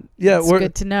didn't. Yeah, it's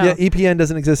good to know. Yeah, EPN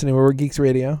doesn't exist anymore. We're Geeks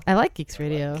Radio. I like Geeks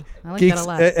Radio. I like that a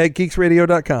lot. At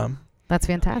geeksradio.com. That's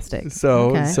fantastic.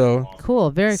 So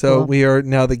cool. Very cool. So we are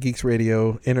now the Geeks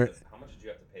Radio. How much did you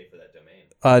have to pay for that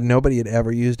domain? Nobody had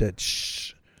ever used it.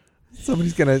 Shh.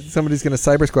 Somebody's gonna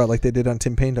cyber squat like they did on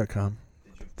timpayne.com.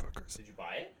 Did you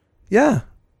buy it? Yeah.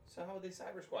 So how would they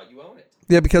cyber squat? You own it.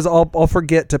 Yeah, because I'll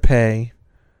forget to pay,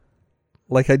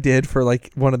 like I did for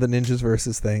like one of the Ninjas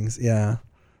Versus things. Yeah.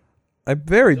 Don't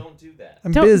do that.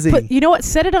 I'm busy. You know what?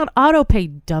 Set it on auto pay,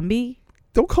 Dumby.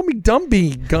 Don't call me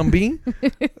Dumby, Gumby.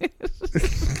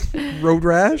 Road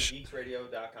Rash.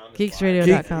 Geeksradio.com.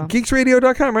 Geeksradio.com.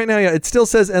 Geeksradio.com right now. Yeah, it still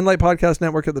says Enlight Podcast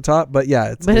Network at the top, but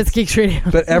yeah, it's Geeks Radio.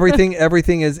 But everything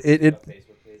is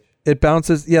it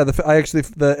bounces. Yeah, the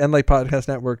Enlight Podcast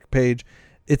Network page,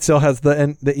 it still has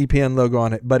the EPN logo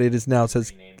on it, but it is now, it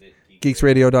says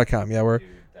Geeksradio.com. Yeah,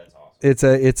 that's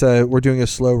awesome. We're doing a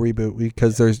slow reboot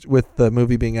because there's, with the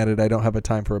movie being edited, I don't have a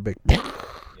time for a big.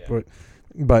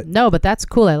 But no, but that's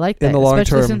cool. I like that. In the long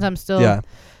especially term, since I'm still,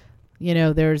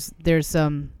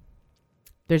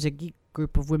 there's a geek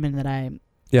group of women that I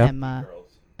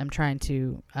am trying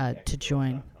to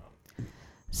join.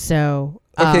 So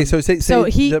okay,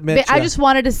 I just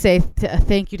wanted to say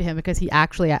thank you to him because he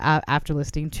actually after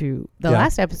listening to the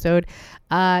last episode,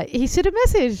 he sent a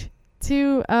message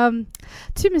to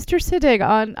Mr. Siddig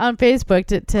on Facebook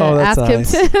to ask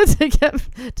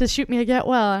him to shoot me a get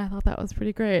well, and I thought that was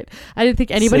pretty great. I didn't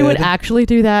think anybody would actually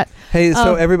do that. Hey,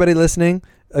 so everybody listening,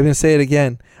 I'm gonna say it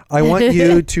again. I want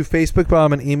you to Facebook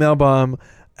bomb and email bomb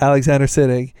Alexander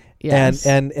Siddig. Yes.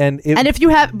 And if you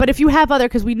have other,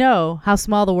 because we know how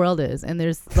small the world is, and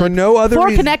there's for no other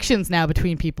 4 connections now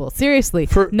between people. Seriously,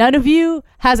 none of you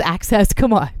has access.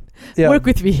 Come on. Yeah. Work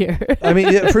with me here. I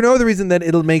mean, for no other reason than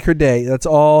it'll make her day. That's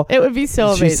all. It would be so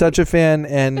amazing. She's such a fan,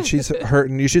 and she's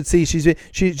hurting. You should see.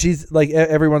 She's like,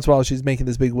 every once in a while, she's making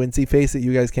this big wincy face that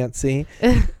you guys can't see.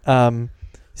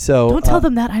 So don't tell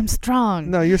them that I'm strong.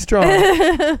 No, you're strong.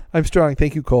 I'm strong.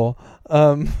 Thank you, Cole.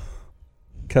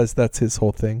 because that's his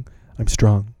whole thing. I'm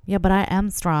strong. Yeah, but I am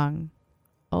strong.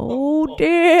 Oh,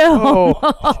 damn.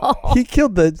 Oh, he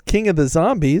killed the king of the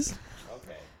zombies.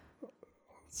 Okay.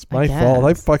 It's my fault.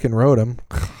 I fucking wrote him.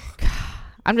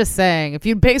 I'm just saying, if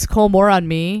you base Cole Moore on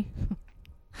me,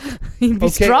 he'd be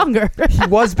stronger. He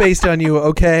was based on you,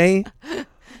 okay?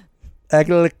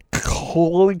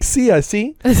 Alexia,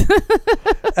 see?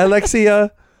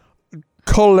 Alexia,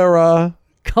 cholera.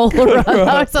 Cholera.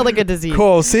 That sounds like a disease.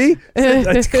 Cool. See?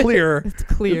 It's clear. It's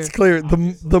clear. It's clear.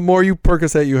 The more you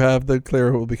Percocet you have, the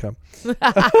clearer it will become.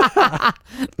 That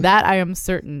I am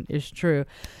certain is true.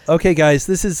 Okay, guys.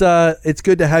 This is it's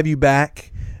good to have you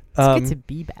back. It's good to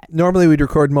be back. Normally we'd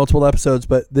record multiple episodes,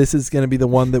 but this is going to be the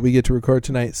one that we get to record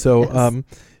tonight. So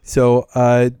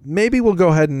yes. Maybe we'll go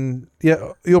ahead and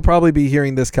you'll probably be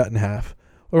hearing this cut in half.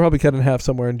 We'll probably cut in half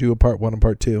somewhere and do a part 1 and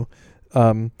part 2.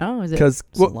 Is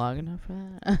it long enough for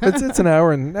that? it's an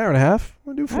hour and a half.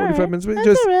 We'll do 45 minutes.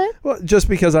 Just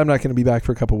because I'm not going to be back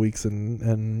for a couple weeks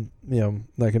and not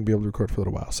going to be able to record for a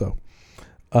little while. So,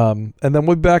 and then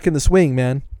we'll be back in the swing,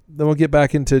 man. Then we'll get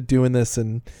back into doing this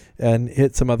and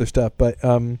hit some other stuff. But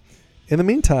in the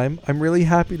meantime, I'm really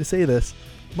happy to say this.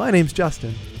 My name's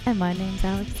Justin. And my name's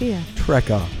Alexia.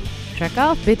 Trek off. Trek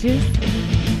off, bitches.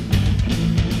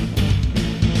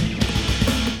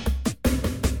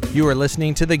 You are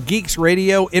listening to the Geeks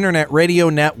Radio Internet Radio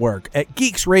Network at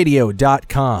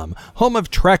geeksradio.com, home of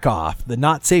Trek Off, the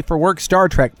Not Safe for Work Star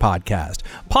Trek podcast,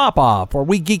 Pop Off, where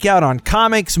we geek out on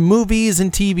comics, movies,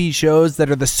 and TV shows that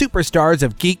are the superstars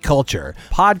of geek culture,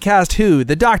 Podcast Who,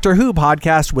 the Doctor Who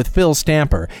podcast with Phil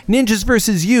Stamper, Ninjas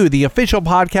vs. You, the official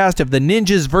podcast of the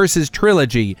Ninjas vs.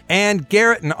 Trilogy, and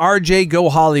Garrett and RJ Go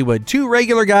Hollywood, 2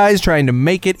 regular guys trying to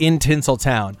make it in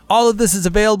Tinseltown. All of this is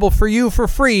available for you for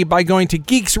free by going to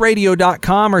geeksradio.com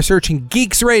or searching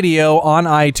Geeks Radio on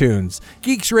iTunes.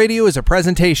 Geeks Radio is a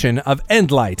presentation of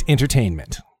Endlight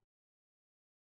Entertainment.